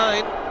right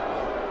line.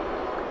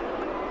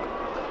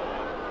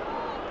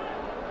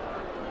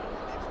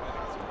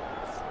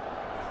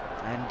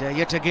 And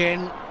yet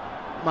again,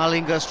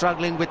 Malinga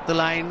struggling with the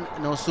line.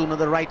 No sooner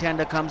the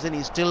right-hander comes in,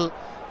 he's still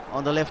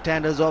on the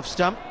left-hander's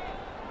off-stump.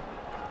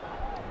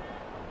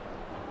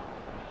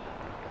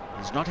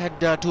 He's not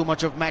had too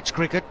much of match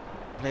cricket.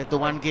 Played the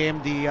one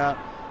game, the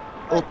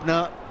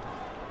opener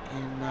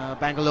in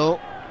Bangalore,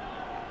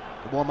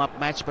 the warm-up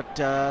match, but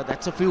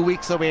that's a few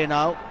weeks away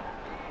now.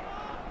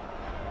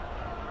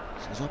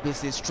 So he's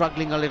obviously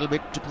struggling a little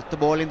bit to put the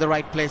ball in the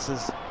right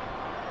places.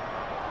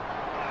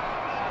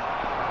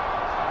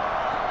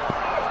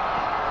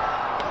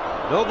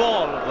 No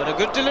ball, but a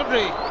good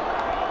delivery.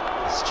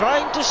 He's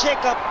trying to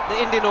shake up the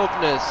Indian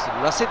openers,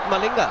 Lasith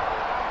Malinga.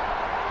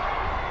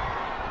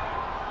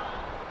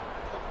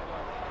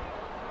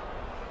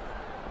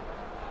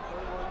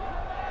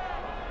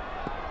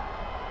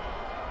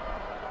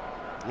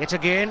 Yet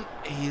again,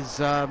 he's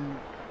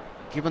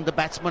given the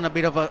batsman a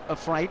bit of a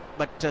fright,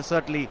 but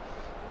certainly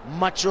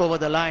much over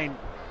the line.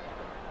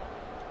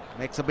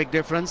 Makes a big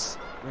difference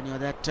when you're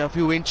that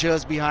few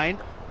inches behind.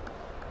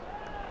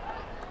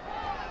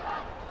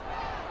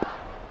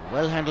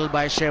 Well handled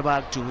by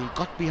Sehwag too. He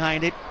got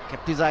behind it,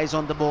 kept his eyes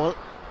on the ball.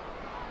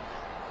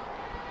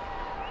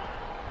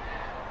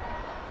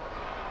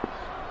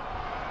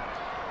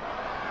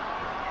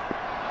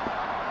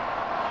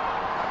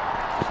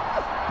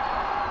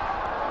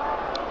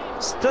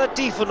 It's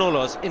 30 for no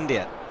loss,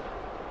 India.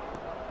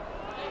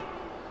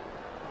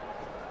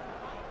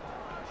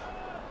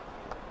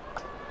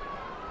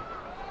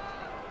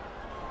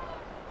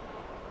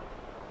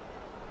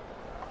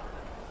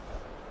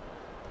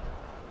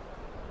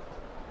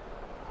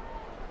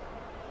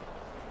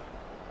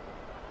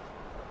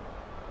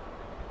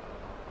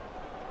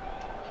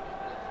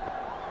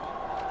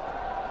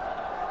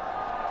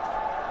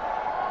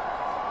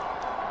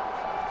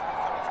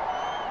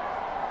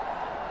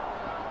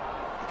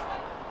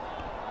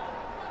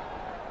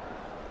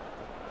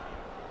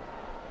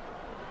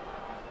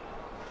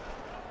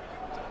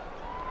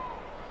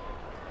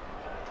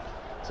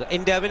 So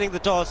India winning the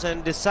toss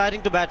and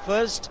deciding to bat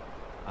first.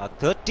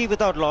 30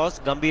 without loss.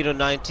 Gambhir on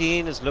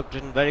 19 has looked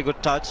in very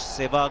good touch.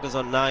 Sehwag is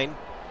on 9.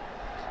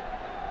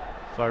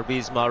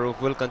 Parvez Maroof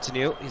will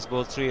continue. He's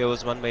bowled 3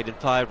 overs, 1 made in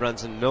 5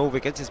 runs and no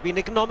wickets. He's been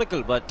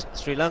economical, but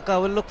Sri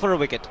Lanka will look for a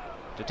wicket.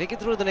 To take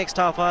it through the next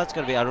half hour, it's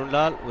going to be Arun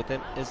Lal. With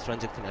him is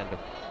Ranjit Fernando.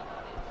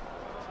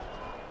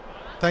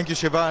 Thank you,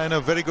 Shiva, and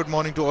a very good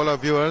morning to all our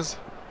viewers.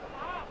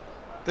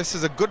 This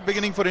is a good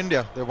beginning for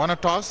India. They won a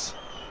toss.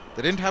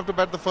 They didn't have to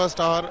bat the first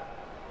hour.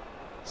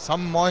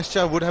 Some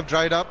moisture would have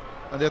dried up,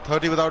 and they're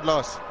 30 without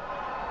loss.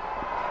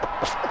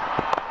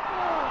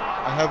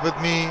 I have with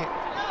me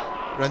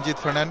Ranjit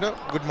Fernando.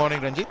 Good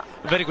morning, Ranjit.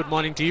 Very good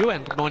morning to you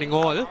and good morning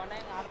all.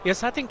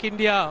 Yes, I think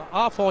India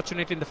are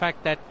fortunate in the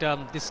fact that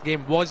this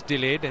game was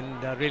delayed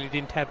and really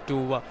didn't have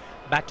to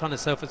bat on a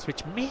surface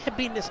which may have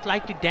been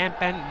slightly damp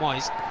and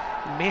moist.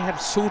 May have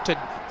suited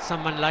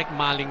someone like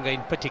Malinga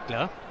in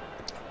particular.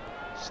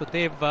 So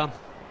they've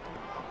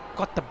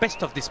got the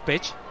best of this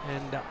pitch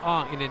and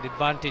are in an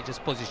advantageous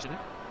position.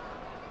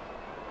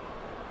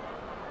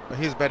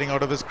 He's batting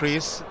out of his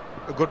crease.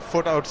 A good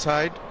foot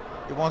outside.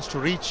 He wants to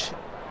reach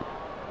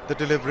the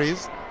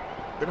deliveries.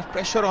 Bit of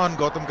pressure on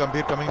Gautam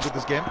Gambhir coming into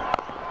this game.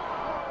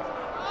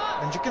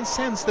 And you can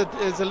sense that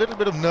there's a little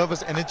bit of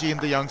nervous energy in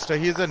the youngster.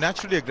 He is a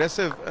naturally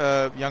aggressive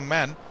young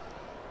man,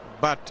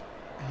 but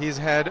he's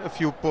had a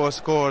few poor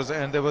scores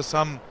and there was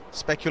some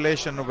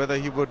speculation of whether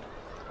he would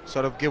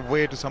sort of give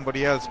way to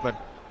somebody else. But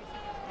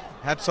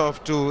hats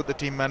off to the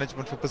team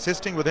management for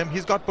persisting with him.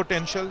 He's got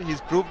potential.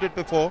 He's proved it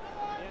before.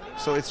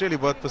 So it's really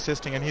worth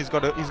persisting, and he's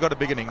got a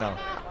big inning now.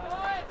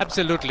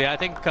 Absolutely. I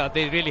think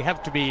they really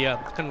have to be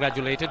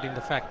congratulated in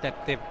the fact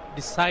that they've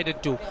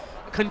decided to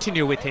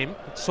continue with him.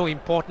 It's so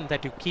important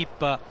that you keep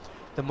the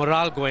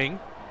morale going.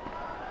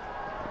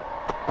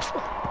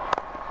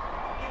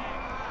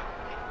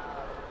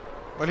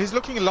 Well, he's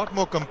looking a lot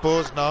more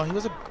composed now. He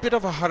was a bit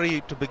of a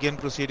hurry to begin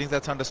proceedings.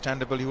 That's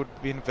understandable. He would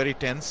have been very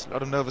tense. A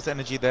lot of nervous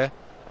energy there.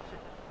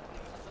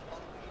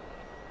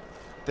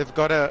 They've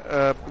got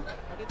a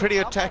pretty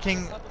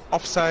attacking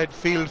offside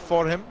field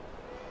for him.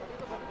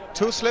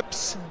 2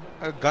 slips,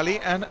 a gully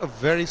and a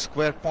very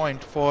square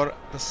point for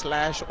the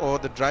slash or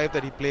the drive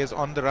that he plays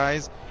on the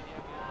rise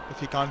if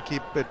he can't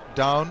keep it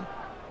down.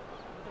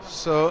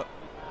 So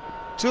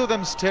 2 of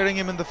them staring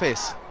him in the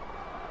face.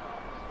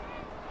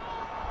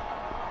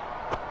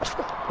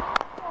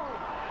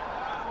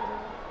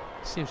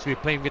 Seems to be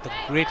playing with a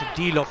great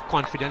deal of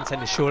confidence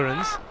and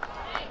assurance.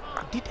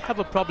 Did have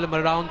a problem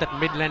around that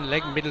midland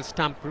leg, middle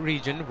stump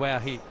region where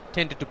he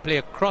tended to play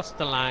across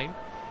the line,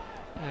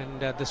 and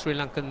the Sri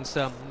Lankans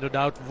no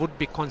doubt would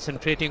be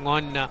concentrating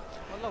on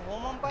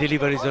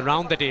deliveries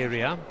around that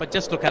area. But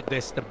just look at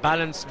this, the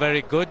balance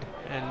very good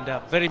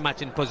and very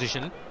much in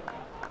position.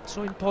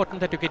 So important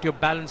that you get your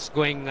balance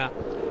going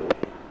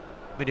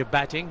when you're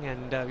batting,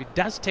 and it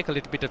does take a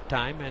little bit of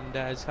time, and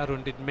as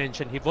Arun did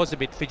mention, he was a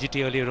bit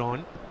fidgety earlier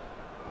on.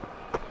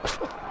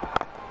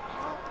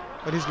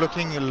 But he's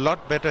looking a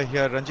lot better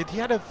here, Ranjit. He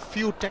had a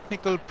few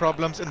technical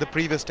problems in the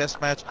previous test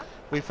match.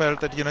 We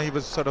felt that, he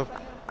was sort of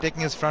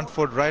taking his front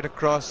foot right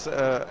across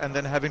and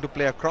then having to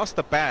play across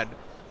the pad.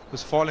 He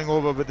was falling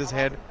over with his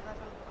head.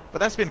 But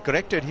that's been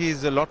corrected.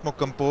 He's a lot more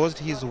composed.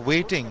 He's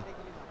waiting.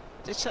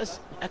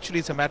 Actually,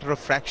 it's a matter of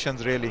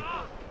fractions, really.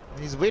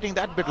 He's waiting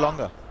that bit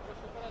longer.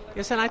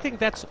 Yes, and I think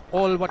that's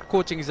all what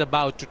coaching is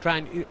about, to try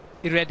and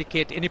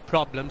eradicate any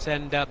problems,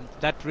 and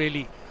that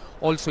really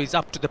also is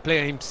up to the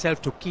player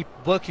himself to keep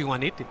working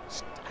on it.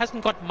 It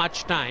hasn't got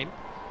much time.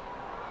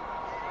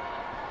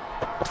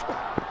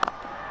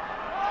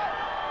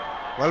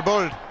 Well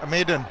bowled, a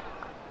maiden.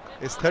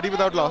 It's 30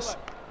 without loss.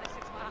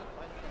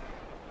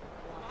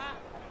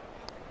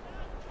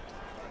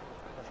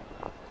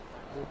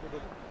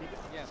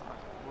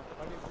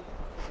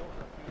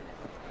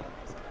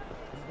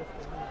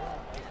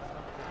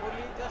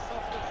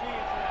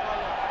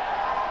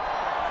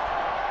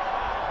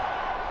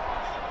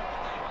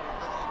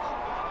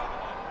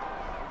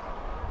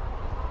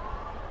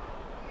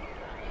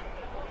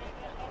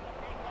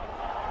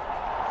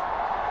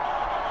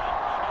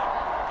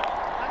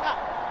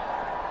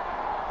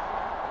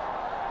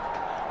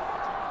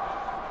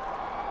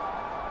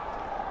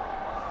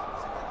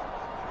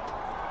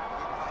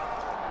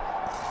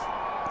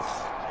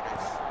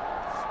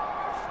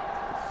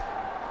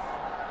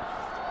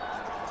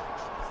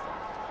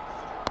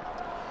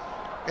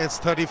 It's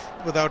 30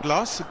 without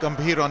loss.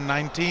 Gambhir on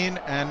 19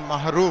 and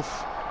Maroof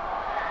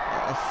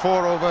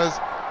 4 overs,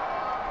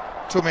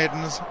 2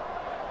 maidens,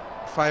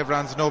 5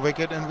 runs, no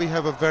wicket. And we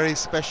have a very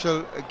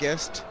special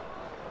guest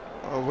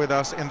with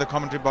us in the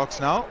commentary box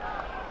now,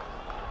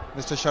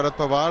 Mr. Sharad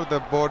Pawar, the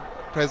board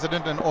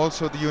president and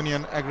also the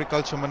Union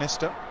Agriculture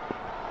Minister.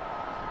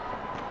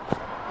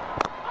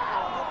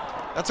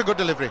 That's a good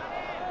delivery.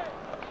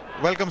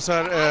 Welcome,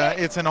 sir.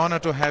 It's an honor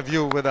to have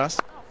you with us.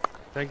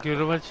 Thank you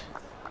very much.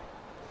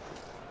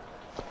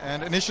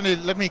 And initially,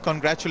 let me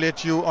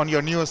congratulate you on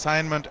your new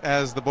assignment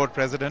as the board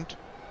president.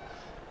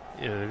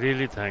 Yeah,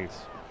 really thanks.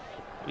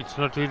 It's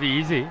not really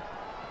easy,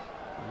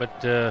 but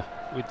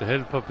with the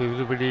help of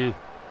everybody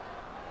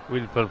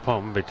will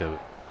perform better.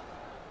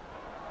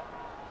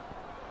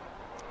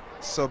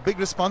 So big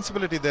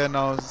responsibility there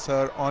now,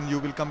 sir, on you.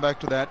 We'll come back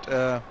to that.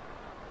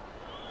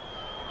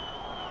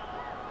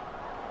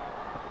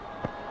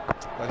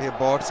 But he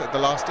aborts at the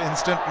last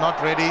instant,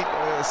 not ready,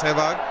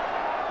 Sehwag.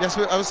 Yes,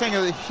 I was saying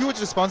a huge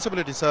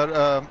responsibility,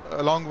 sir,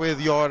 along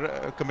with your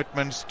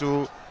commitments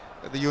to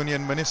the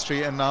Union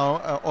Ministry and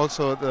now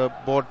also the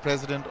board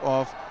president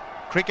of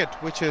cricket,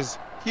 which is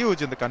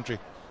huge in the country.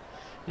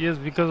 Yes,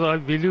 because I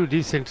believe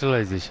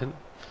decentralization.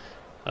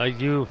 I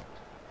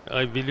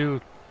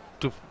believe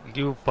to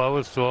give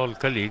powers to all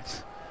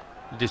colleagues,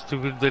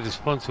 distribute the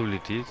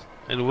responsibilities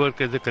and work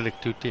as a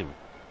collective team.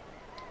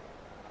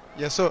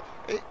 Yes, so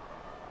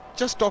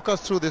just talk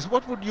us through this.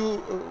 What would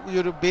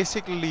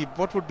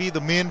what would be the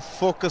main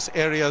focus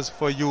areas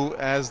for you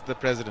as the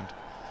president?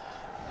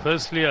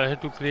 Firstly, I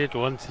had to create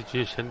one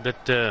situation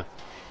that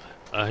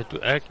I had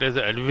to act as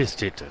an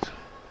administrator.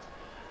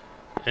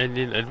 And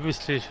in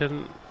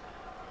administration,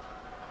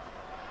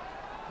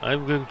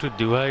 I'm going to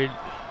divide.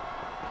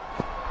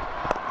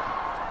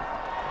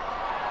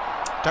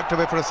 Tucked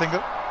away for a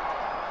single.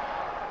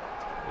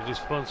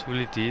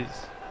 Responsibilities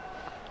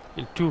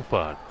in two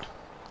parts.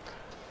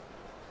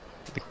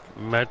 The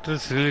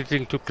matters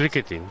relating to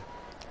cricketing,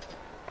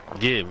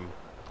 game,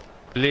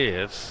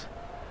 players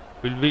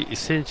will be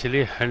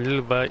essentially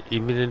handled by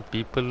eminent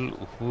people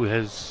who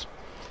has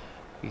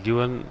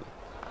given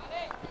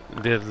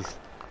their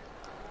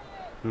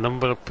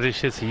number of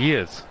precious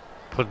years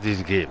for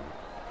this game.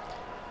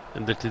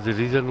 And that is the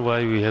reason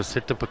why we have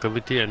set up a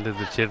committee under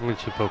the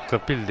chairmanship of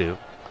Kapil Dev.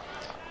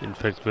 In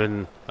fact,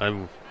 when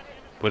I'm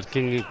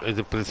working as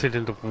the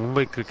president of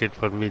Mumbai Cricket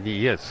for many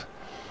years,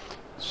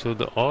 so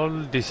all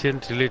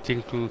decisions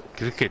relating to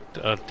cricket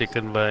are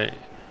taken by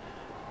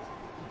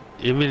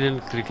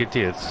eminent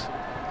cricketers.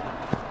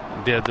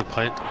 They are the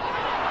fine.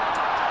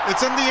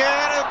 It's in the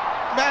air,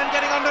 man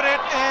getting under it,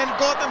 and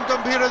Gautam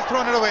Gambhir has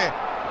thrown it away.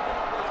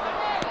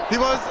 He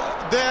was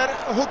there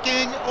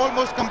hooking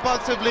almost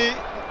compulsively.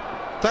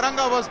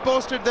 Taranga was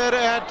posted there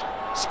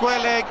at square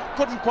leg,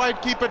 couldn't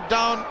quite keep it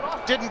down,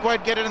 didn't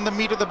quite get it in the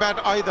meat of the bat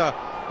either.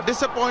 A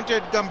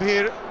disappointed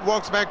Gambhir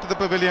walks back to the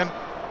pavilion.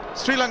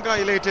 Sri Lanka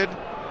elated.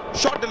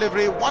 Short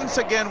delivery once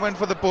again went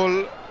for the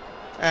pull,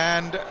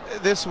 and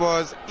this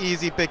was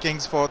easy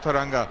pickings for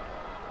Taranga.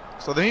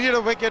 So they needed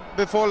a wicket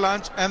before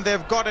lunch and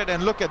they've got it,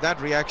 and look at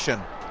that reaction.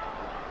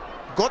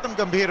 Gautam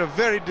Gambhir, a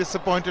very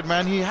disappointed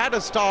man. He had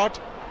a start,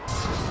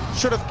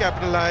 should have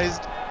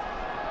capitalized,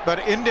 but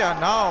India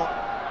now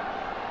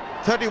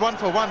 31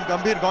 for 1,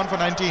 Gambhir gone for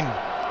 19.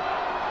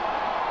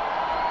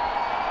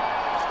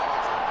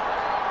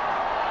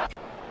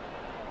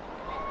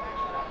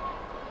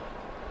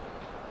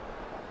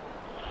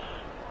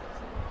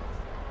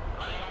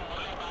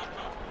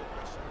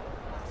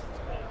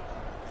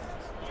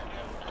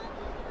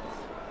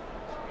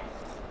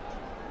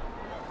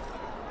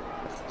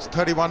 It's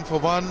 31 for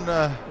 1.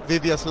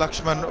 VVS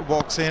Lakshman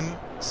walks in,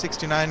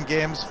 69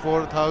 games,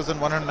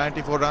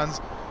 4,194 runs.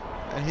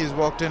 And he's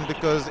walked in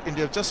because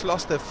India just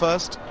lost their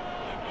first.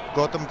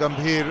 Gautam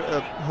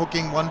Gambhir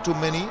hooking one too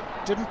many.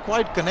 Didn't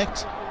quite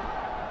connect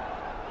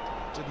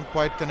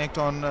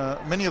on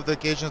many of the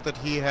occasions that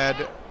he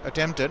had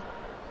attempted.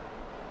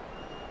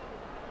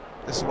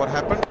 This is what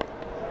happened.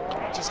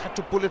 Just had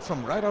to pull it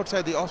from right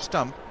outside the off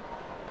stump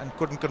and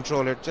couldn't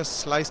control it. Just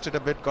sliced it a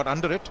bit, got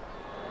under it.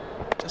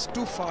 Just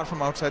too far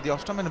from outside the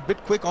off stump and a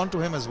bit quick onto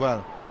him as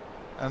well.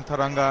 And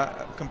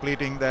Taranga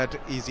completing that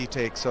easy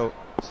take. So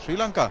Sri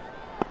Lanka,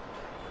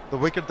 the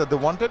wicket that they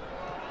wanted.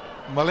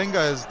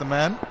 Malinga is the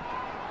man.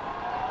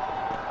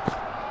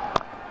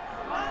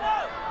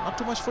 Not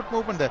too much foot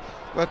movement there.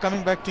 Well,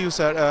 coming back to you,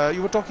 sir.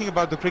 You were talking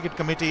about the cricket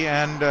committee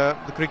and the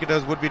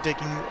cricketers would be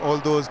taking all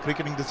those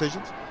cricketing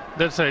decisions.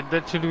 That's right.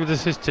 That should be the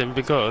system,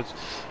 because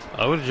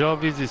our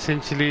job is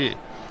essentially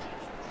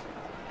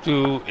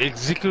to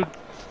execute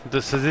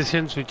the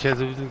suggestions which has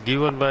been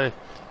given by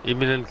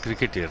eminent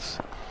cricketers.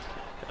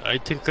 I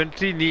think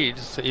country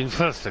needs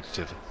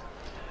infrastructure,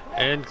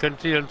 and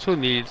country also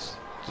needs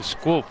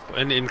scope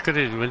and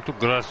encouragement to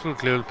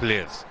grassroots level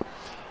players,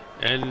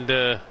 and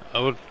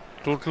our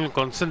total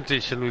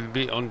concentration will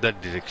be on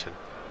that direction.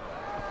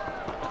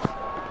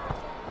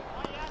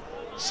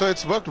 So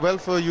it's worked well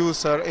for you,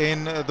 sir,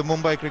 in the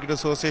Mumbai Cricket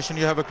Association.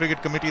 You have a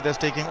cricket committee that's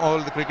taking all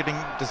the cricketing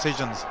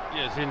decisions.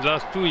 Yes, in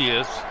last 2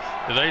 years,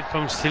 right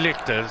from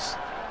selectors,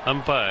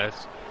 umpires,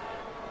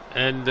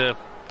 and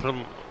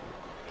from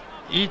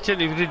each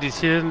and every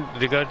decision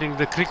regarding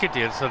the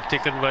cricketers are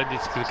taken by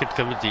this cricket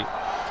committee,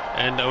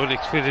 and our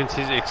experience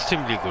is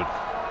extremely good.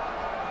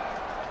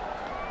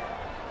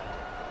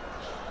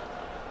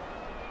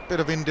 Bit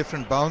of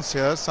indifferent bounce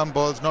here. Some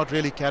balls not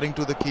really carrying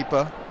to the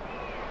keeper.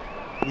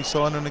 We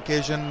saw on an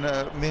occasion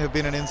may have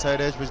been an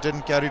inside edge which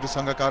didn't carry to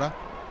Sangakkara.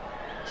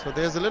 So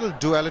there's a little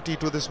duality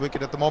to this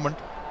wicket at the moment.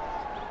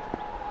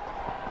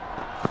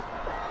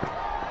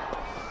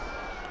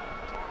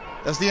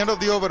 That's the end of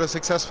the over, a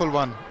successful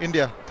one.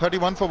 India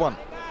 31 for 1.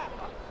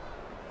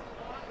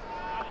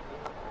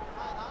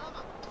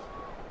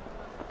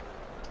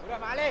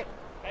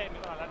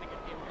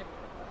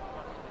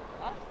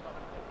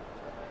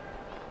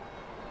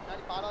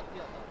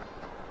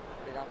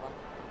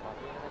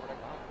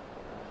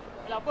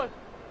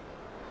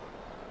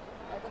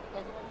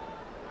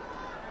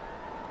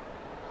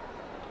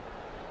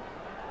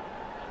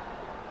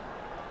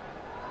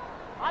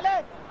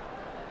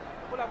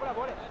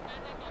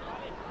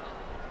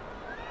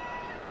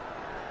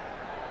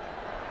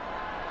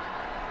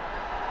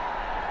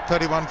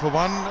 31 for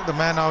 1. The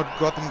man out,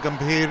 Gautam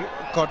Gambhir,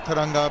 caught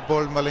Tharanga,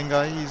 bowled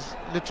Malinga. He's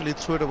literally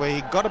threw it away.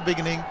 He got a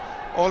beginning,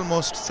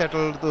 almost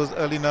settled those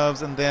early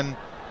nerves, and then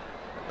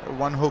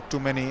one hook too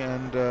many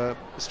and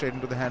straight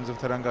into the hands of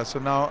Tharanga. So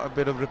now a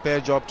bit of repair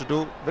job to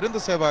do.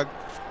 Virendra Sehwag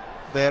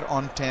there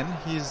on 10.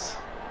 He's,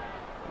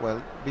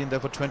 well, been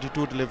there for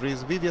 22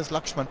 deliveries. VVS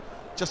Lakshman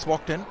just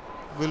walked in.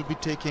 Will be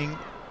taking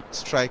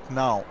strike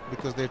now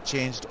because they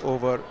changed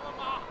over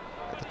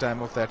at the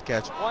time of that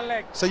catch.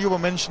 So you were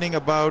mentioning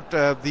about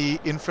the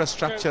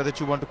infrastructure that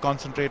you want to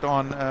concentrate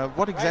on.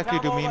 What exactly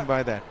do you mean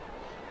by that?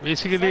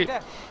 Basically,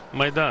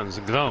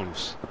 Maidans,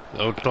 grounds.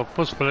 Our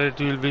topmost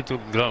priority will be to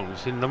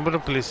grounds. In number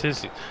of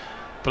places,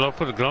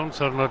 proper grounds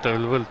are not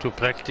available to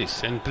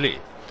practice and play.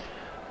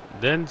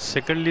 Then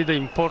secondly, the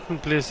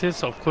important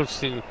places, of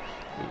course, in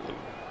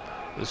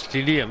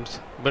stadiums,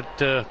 but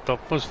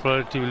topmost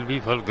priority will be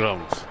for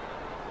grounds.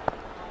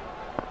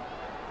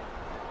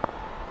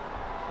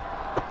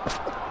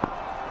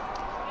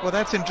 Well,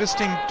 that's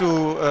interesting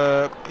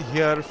to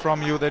hear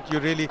from you that you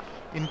really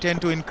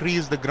intend to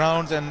increase the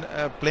grounds and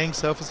playing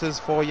surfaces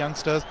for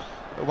youngsters.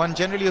 One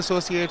generally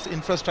associates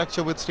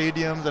infrastructure with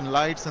stadiums and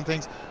lights and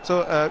things.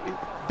 So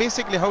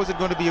basically, how is it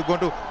going to be? You're going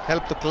to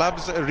help the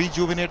clubs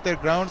rejuvenate their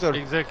grounds? Or?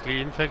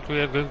 Exactly. In fact, we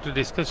are going to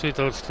discuss with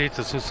our state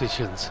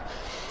associations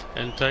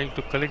and trying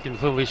to collect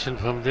information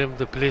from them,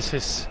 the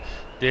places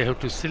they have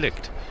to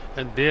select.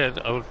 And there,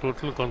 our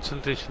total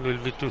concentration will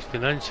be to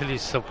financially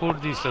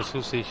support these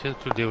associations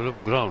to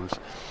develop grounds.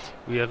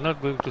 We are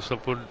not going to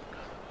support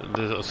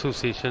the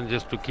association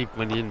just to keep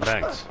money in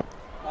banks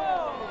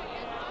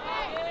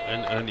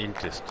and earn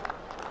interest.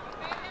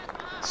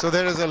 So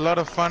there is a lot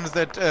of funds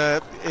that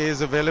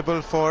is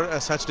available for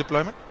such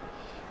deployment?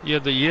 Yeah,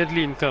 the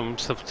yearly income,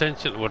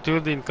 substantial, whatever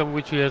the income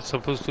which we are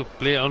supposed to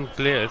play on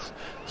players,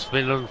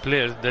 spend on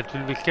players, that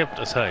will be kept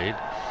aside,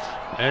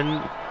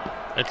 and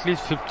at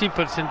least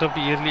 50% of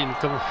the yearly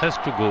income has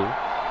to go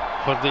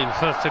for the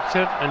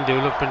infrastructure and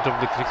development of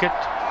the cricket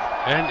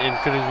and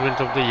encouragement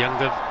of the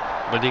younger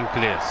budding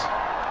players.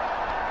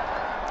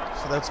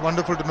 So that's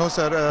wonderful to know,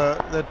 sir,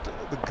 that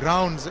the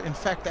grounds, in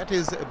fact, that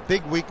is a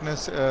big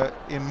weakness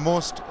in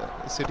most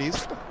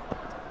cities.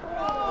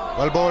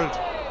 Well bowled,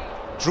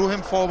 drew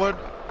him forward.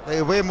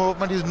 The away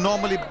movement, he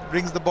normally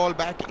brings the ball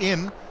back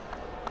in.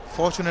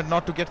 Fortunate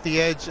not to get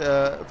the edge,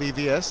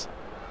 VVS.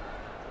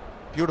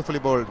 Beautifully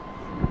bowled.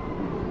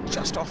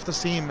 Just off the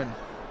seam and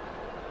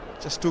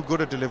just too good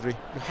a delivery.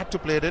 You had to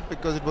play it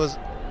because it was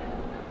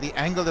the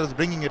angle that was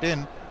bringing it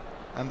in,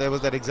 and there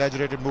was that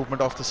exaggerated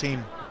movement off the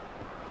seam.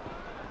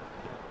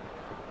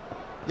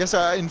 Yes,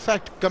 in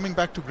fact, coming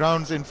back to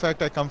grounds, in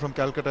fact, I come from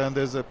Calcutta and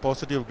there's a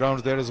paucity of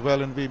grounds there as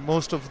well, and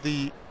most of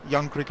the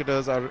young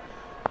cricketers are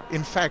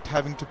in fact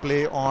having to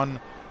play on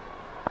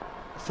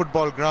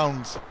football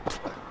grounds.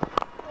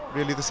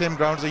 Really, the same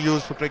grounds are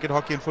used for cricket,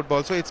 hockey and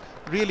football. So it's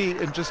really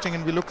interesting,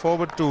 and we look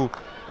forward to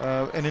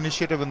an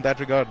initiative in that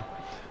regard.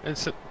 And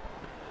so,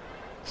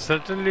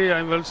 certainly,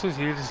 I'm also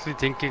seriously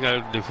thinking,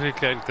 I'll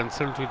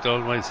consult with all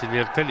my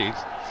senior colleagues,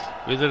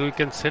 whether we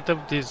can set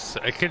up these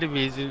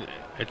academies in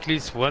at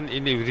least one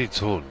in every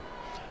zone.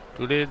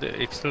 Today,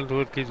 the excellent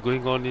work is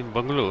going on in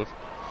Bangalore,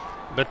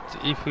 but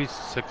if we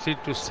succeed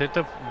to set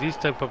up these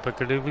type of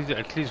academies,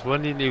 at least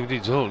one in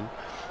every zone,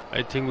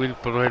 I think will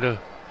provide a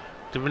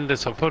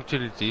tremendous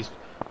opportunities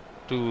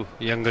to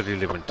younger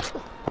element.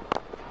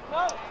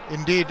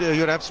 Indeed,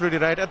 you're absolutely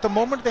right. At the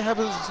moment, they have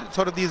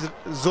sort of these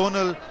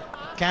zonal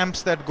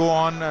camps that go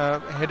on,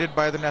 headed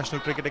by the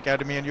National Cricket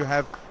Academy, and you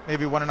have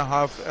maybe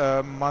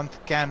 1.5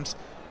 month camps.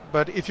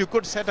 But if you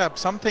could set up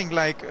something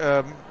like,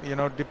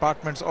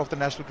 departments of the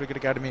National Cricket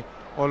Academy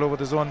all over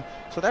the zone,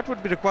 so that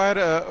would require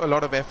a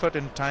lot of effort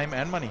and time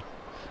and money.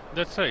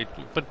 That's right,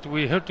 but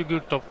we have to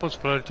give topmost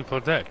priority for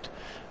that.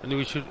 And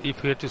we should,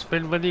 if we have to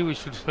spend money, we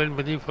should spend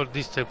money for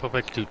this type of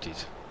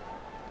activities.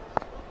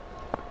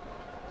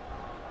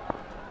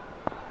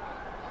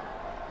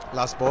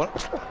 Last ball.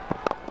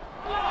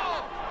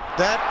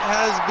 That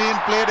has been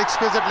played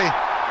exquisitely.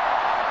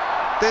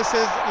 This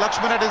is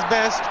Lakshman at his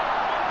best.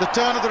 The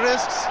turn of the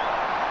wrists.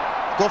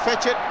 Go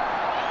fetch it.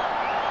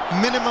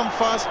 Minimum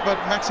fast, but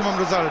maximum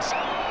results.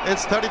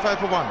 It's 35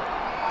 for 1.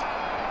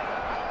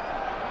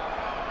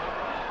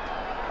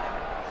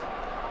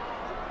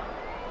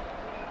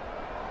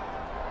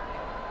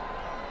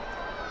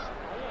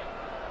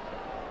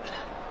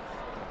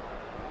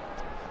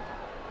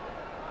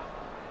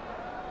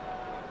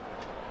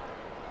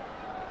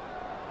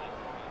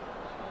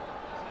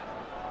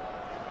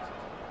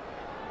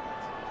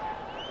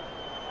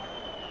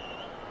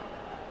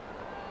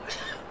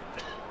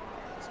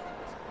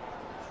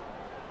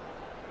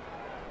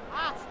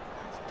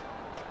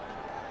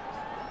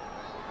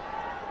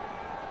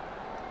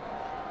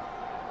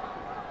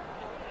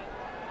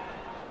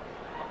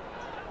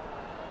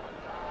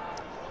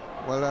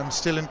 Well, I'm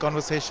still in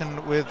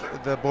conversation with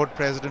the board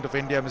president of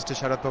India, Mr.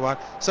 Sharad Pawar.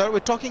 Sir, we're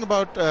talking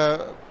about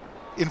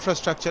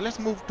infrastructure. Let's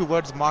move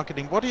towards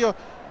marketing. What are your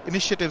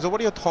initiatives, or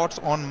what are your thoughts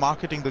on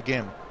marketing the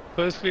game?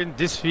 Firstly, in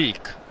this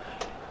week,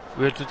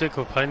 we have to take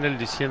a final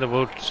decision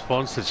about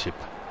sponsorship,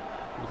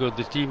 because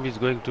the team is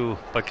going to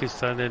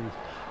Pakistan and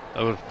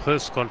our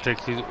first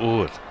contract is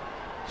over.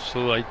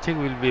 So I think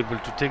we'll be able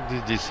to take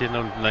this decision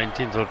on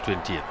 19th or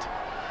 20th.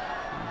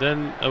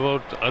 Then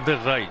about other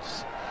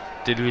rights,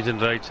 television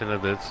rights and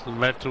others, the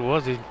matter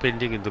was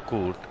pending in the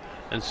court,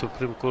 and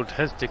Supreme Court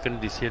has taken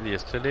decision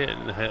yesterday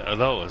and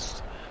allow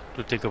us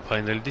to take a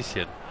final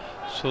decision.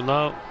 So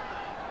now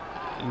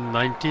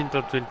 19th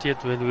or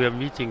 20th, when we are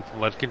meeting,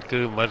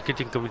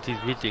 marketing committee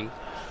is meeting,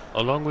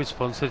 along with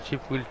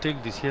sponsorship, we'll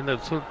take decision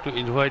also to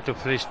invite a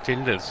fresh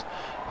tenders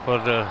for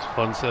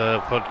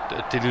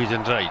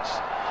television rights,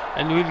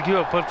 and we'll give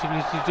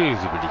opportunity to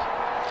everybody.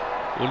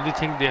 Only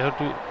thing they have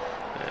to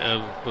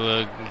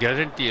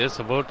guarantee us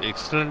about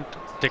excellent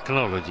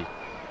technology,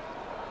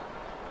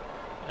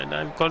 and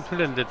I'm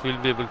confident that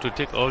we'll be able to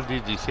take all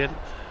these decisions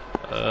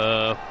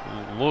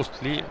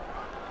mostly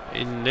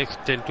in next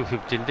 10 to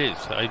 15 days.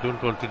 I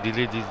don't want to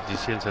delay these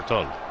decisions at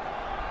all.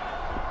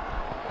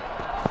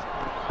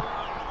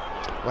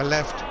 Well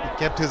left, he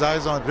kept his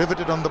eyes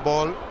riveted on the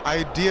ball.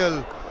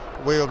 Ideal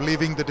way of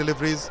leaving the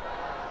deliveries.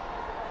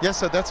 Yes,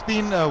 sir, that's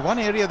been one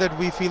area that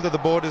we feel that the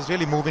board is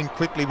really moving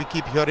quickly. We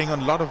keep hearing a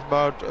lot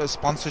about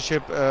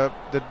sponsorship,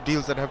 the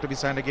deals that have to be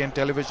signed again,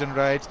 television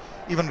rights,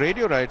 even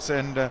radio rights,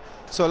 and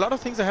so a lot of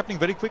things are happening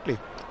very quickly.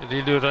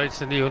 Radio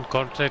rights and even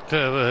contract,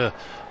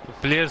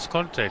 players'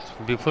 contracts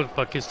before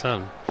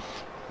Pakistan.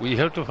 We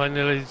have to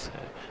finalize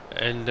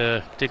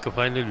and take a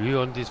final view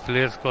on this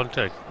players'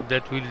 contract.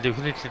 That will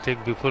definitely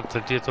take before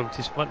 30th of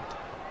this month.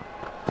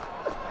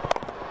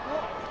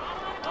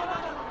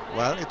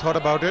 Well, he thought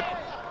about it,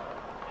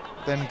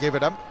 then gave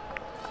it up.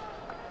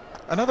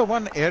 Another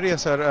one area,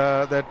 sir,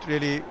 that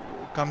really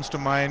comes to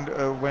mind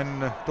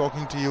when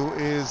talking to you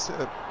is,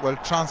 well,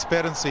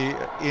 transparency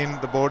in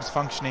the board's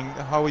functioning.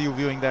 How are you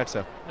viewing that,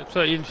 sir?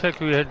 So, in fact,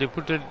 we had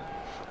deputed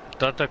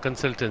Tata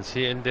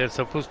Consultancy, and they are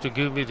supposed to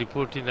give me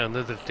report in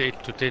another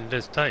 8 to 10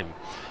 days' time.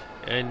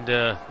 And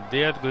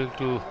they are going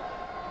to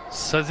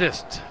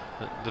suggest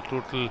the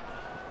total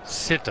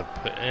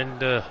setup,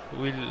 and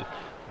we'll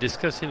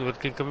discuss in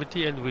working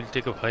committee and we'll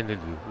take a final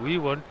view. We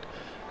want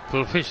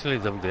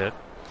professionalism there,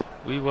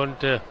 we want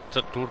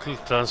total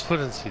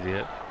transparency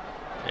there,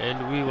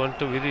 and we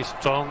want a very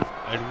strong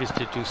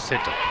administrative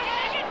setup.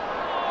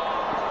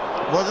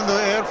 Was in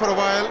the air for a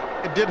while,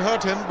 it did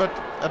hurt him, but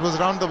that was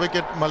round the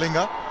wicket,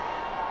 Malinga.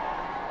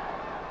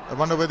 I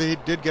wonder whether he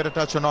did get a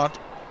touch or not,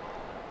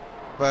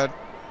 but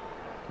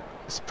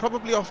it's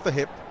probably off the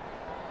hip.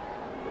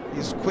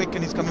 He's quick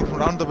and he's coming from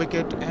round the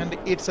wicket, and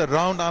it's a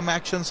round arm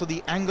action, so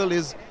the angle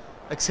is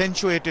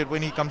accentuated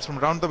when he comes from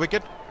round the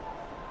wicket.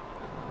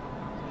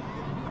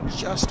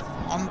 Just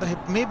on the hip,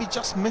 maybe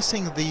just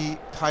missing the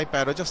thigh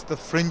pad, or just the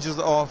fringes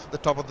off the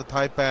top of the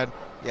thigh pad.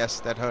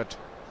 Yes, that hurt.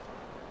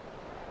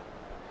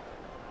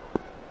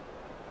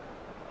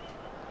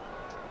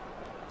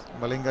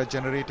 Malinga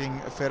generating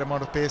a fair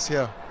amount of pace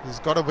here. He's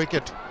got a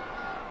wicket.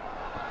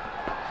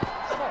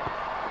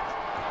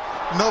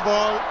 No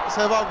ball.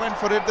 Sehwag went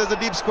for it. There's a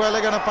deep square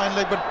leg and a fine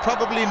leg, but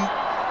probably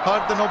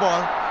hurt the no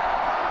ball.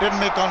 Didn't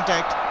make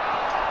contact.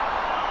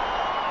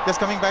 Just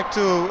coming back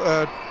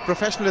to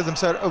professionalism,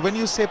 sir. When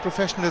you say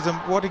professionalism,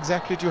 what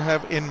exactly do you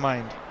have in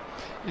mind?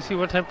 You see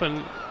what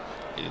happened,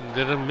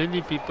 there are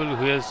many people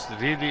who has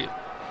really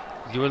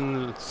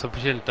given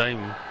sufficient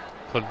time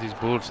for these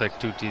board's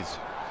activities.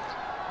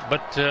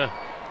 But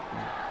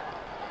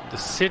the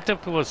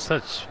setup was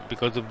such,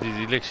 because of this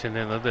election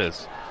and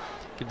others,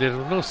 there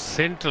is no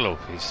central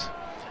office,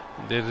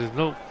 there is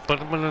no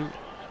permanent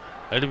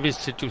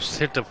administrative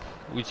setup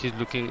which is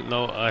looking.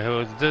 Now I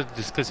was just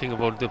discussing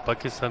about the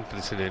Pakistan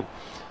president,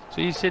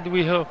 so he said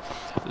we have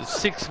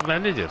 6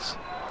 managers,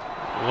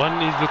 one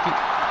is looking.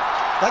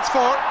 That's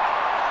 4.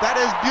 That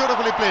is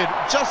beautifully played.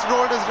 Just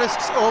rolled his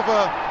wrists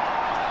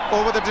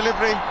over the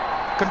delivery,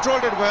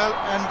 controlled it well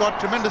and got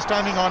tremendous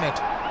timing on it.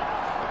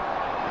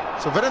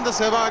 So Virendra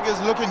Sehwag is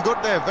looking good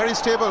there, very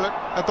stable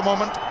at the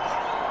moment.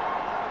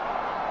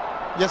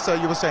 Yes, sir,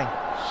 you were saying.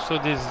 So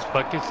this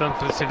Pakistan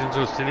president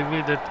was telling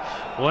me that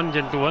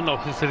one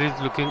officer is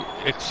looking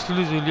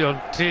exclusively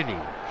on training,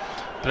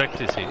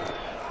 practicing.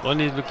 One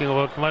is looking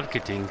about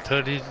marketing.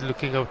 Third is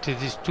looking out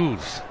his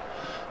tours.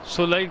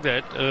 So like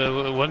that,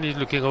 one is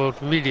looking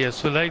about media.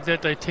 So like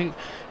that, I think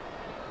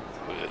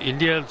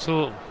India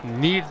also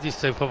needs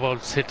this type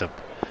of setup.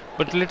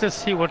 But let us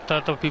see what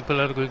Tata people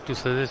are going to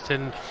suggest,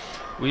 and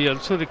we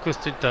also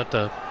requested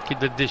Tata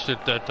that they should,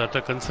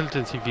 Tata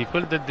Consultancy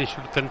people, that they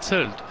should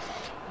consult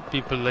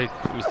people like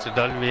Mr.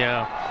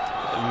 Dalmia,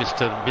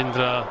 Mr.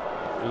 Bindra,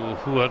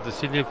 who are the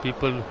senior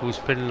people who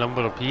spend a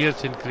number of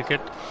years in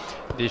cricket.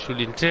 They should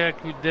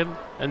interact with them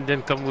and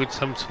then come with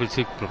some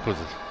specific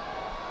proposal.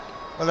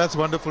 Well, that's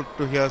wonderful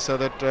to hear, sir,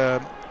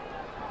 that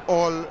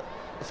all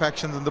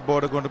factions in the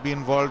board are going to be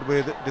involved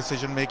with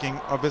decision making.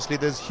 Obviously,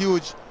 there's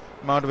huge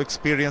amount of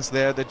experience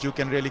there that you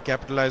can really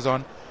capitalize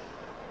on.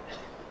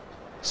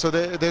 So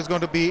there's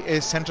going to be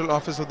a central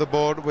office of the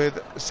board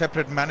with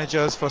separate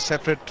managers for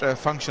separate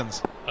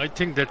functions. I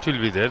think that will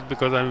be there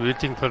because I'm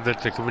waiting for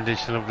that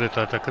recommendation of the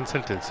Tata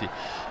consultancy.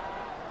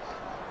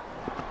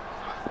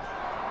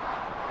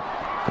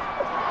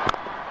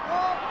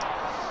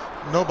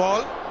 No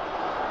ball.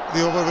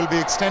 The over will be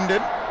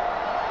extended.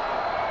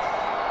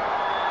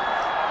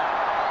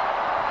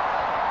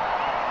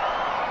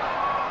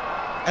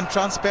 And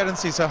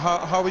transparency, so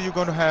how are you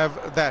going to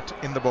have that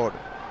in the board?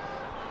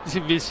 You see,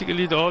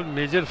 basically all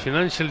major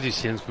financial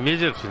decisions,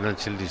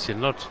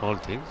 not small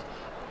things,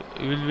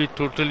 will be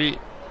totally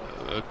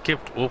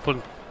kept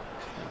open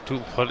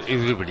for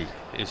everybody,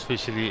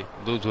 especially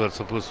those who are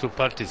supposed to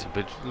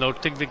participate. Now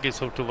take the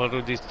case of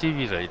tomorrow, this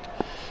TV right.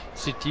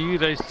 See, TV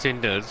rights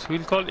tenders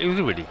will call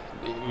everybody.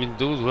 I mean,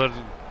 those who are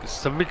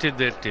submitted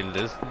their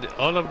tenders,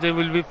 all of them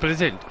will be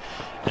present.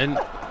 And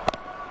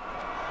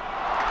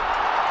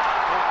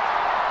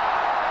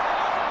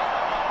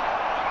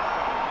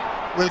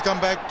we'll come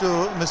back to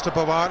Mr.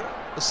 Pawar.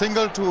 A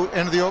single to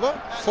end the over,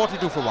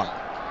 42 for 1.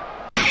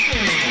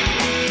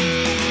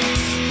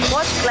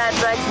 Watch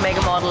Gladrag's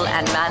Mega Model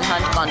and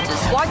Manhunt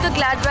contest. Watch the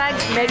Gladrag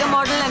Mega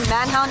Model and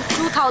Manhunt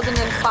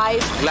 2005.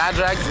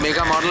 Gladrag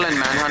Mega Model and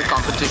Manhunt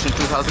Competition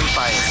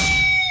 2005.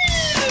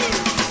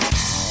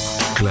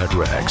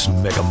 Gladrag's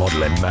Mega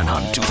Model and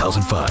Manhunt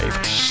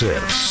 2005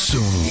 सिर्फ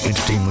Sony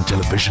Entertainment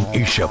Television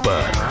Asia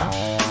पर.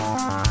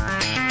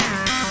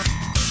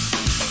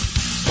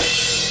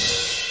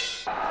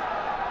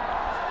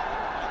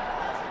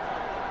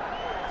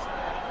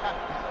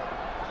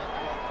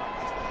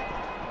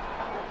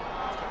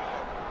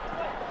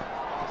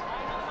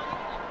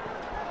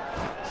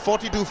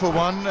 $42 for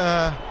 1,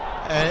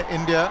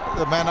 India,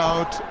 the man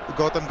out,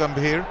 Gautam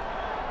Gambhir.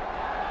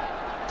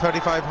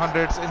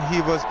 3500s, and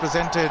he was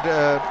presented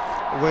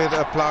with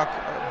a plaque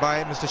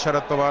by Mr.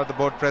 Sharad Pawar, the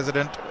board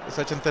president.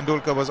 Sachin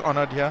Tendulkar was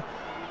honored here.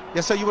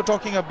 Yes, sir, you were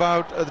talking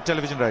about the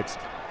television rights.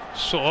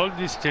 So all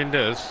these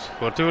tenders,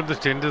 whatever the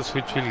tenders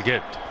which will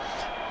get,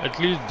 at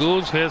least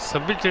those who have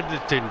submitted the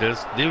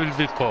tenders, they will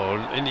be called,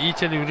 and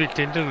each and every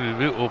tender will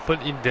be open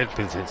in their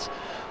presence.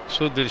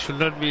 So there should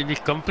not be any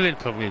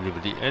complaint from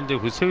anybody, and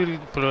whoever will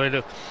provide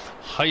the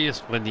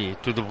highest money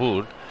to the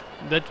board,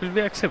 that will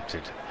be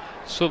accepted.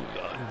 So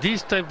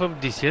this type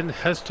of decision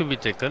has to be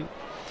taken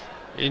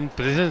in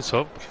presence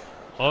of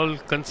all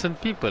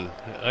concerned people.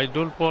 I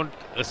don't want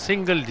a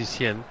single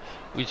decision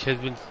which has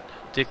been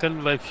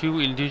taken by few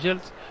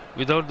individuals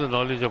without the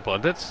knowledge of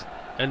others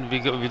and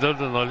without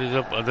the knowledge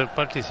of other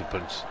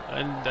participants.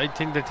 And I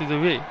think that is the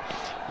way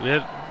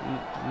where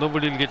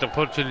nobody will get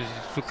opportunity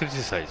to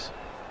criticize.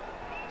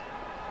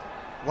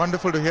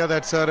 Wonderful to hear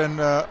that, sir, and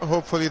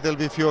hopefully there'll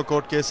be fewer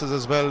court cases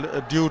as well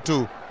due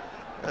to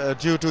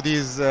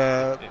these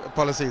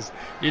policies.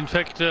 In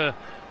fact,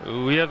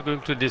 we are going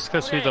to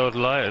discuss with our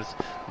lawyers.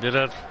 There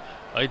are,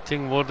 I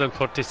think, more than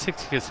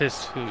 46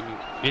 cases.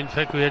 In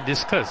fact, we have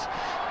discussed,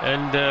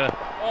 and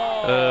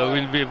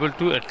we'll be able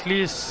to at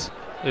least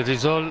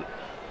resolve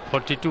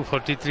 42,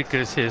 43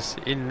 cases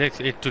in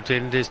next 8 to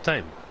 10 days'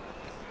 time.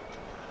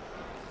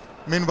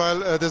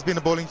 Meanwhile, there's been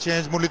a bowling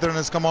change. Muralidharan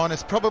has come on.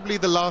 It's probably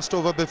the last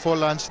over before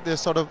lunch. They're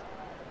sort of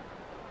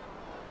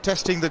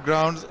testing the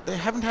grounds. They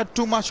haven't had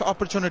too much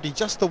opportunity.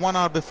 Just the 1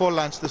 hour before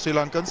lunch, the Sri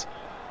Lankans.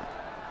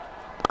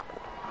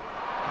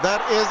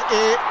 That is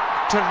a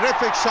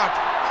terrific shot.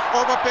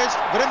 Over pitch,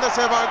 Virender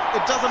Sehwag.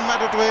 It doesn't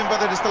matter to him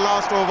whether it's the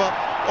last over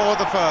or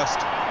the first.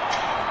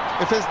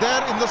 If it's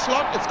there in the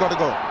slot, it's got to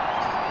go.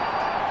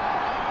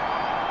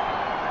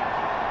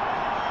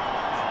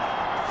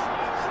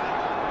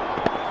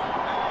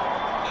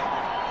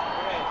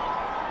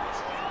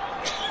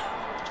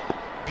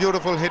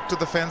 Beautiful hit to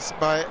the fence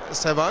by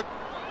Sehwag.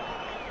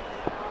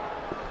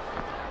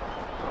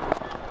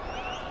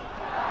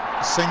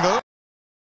 Single.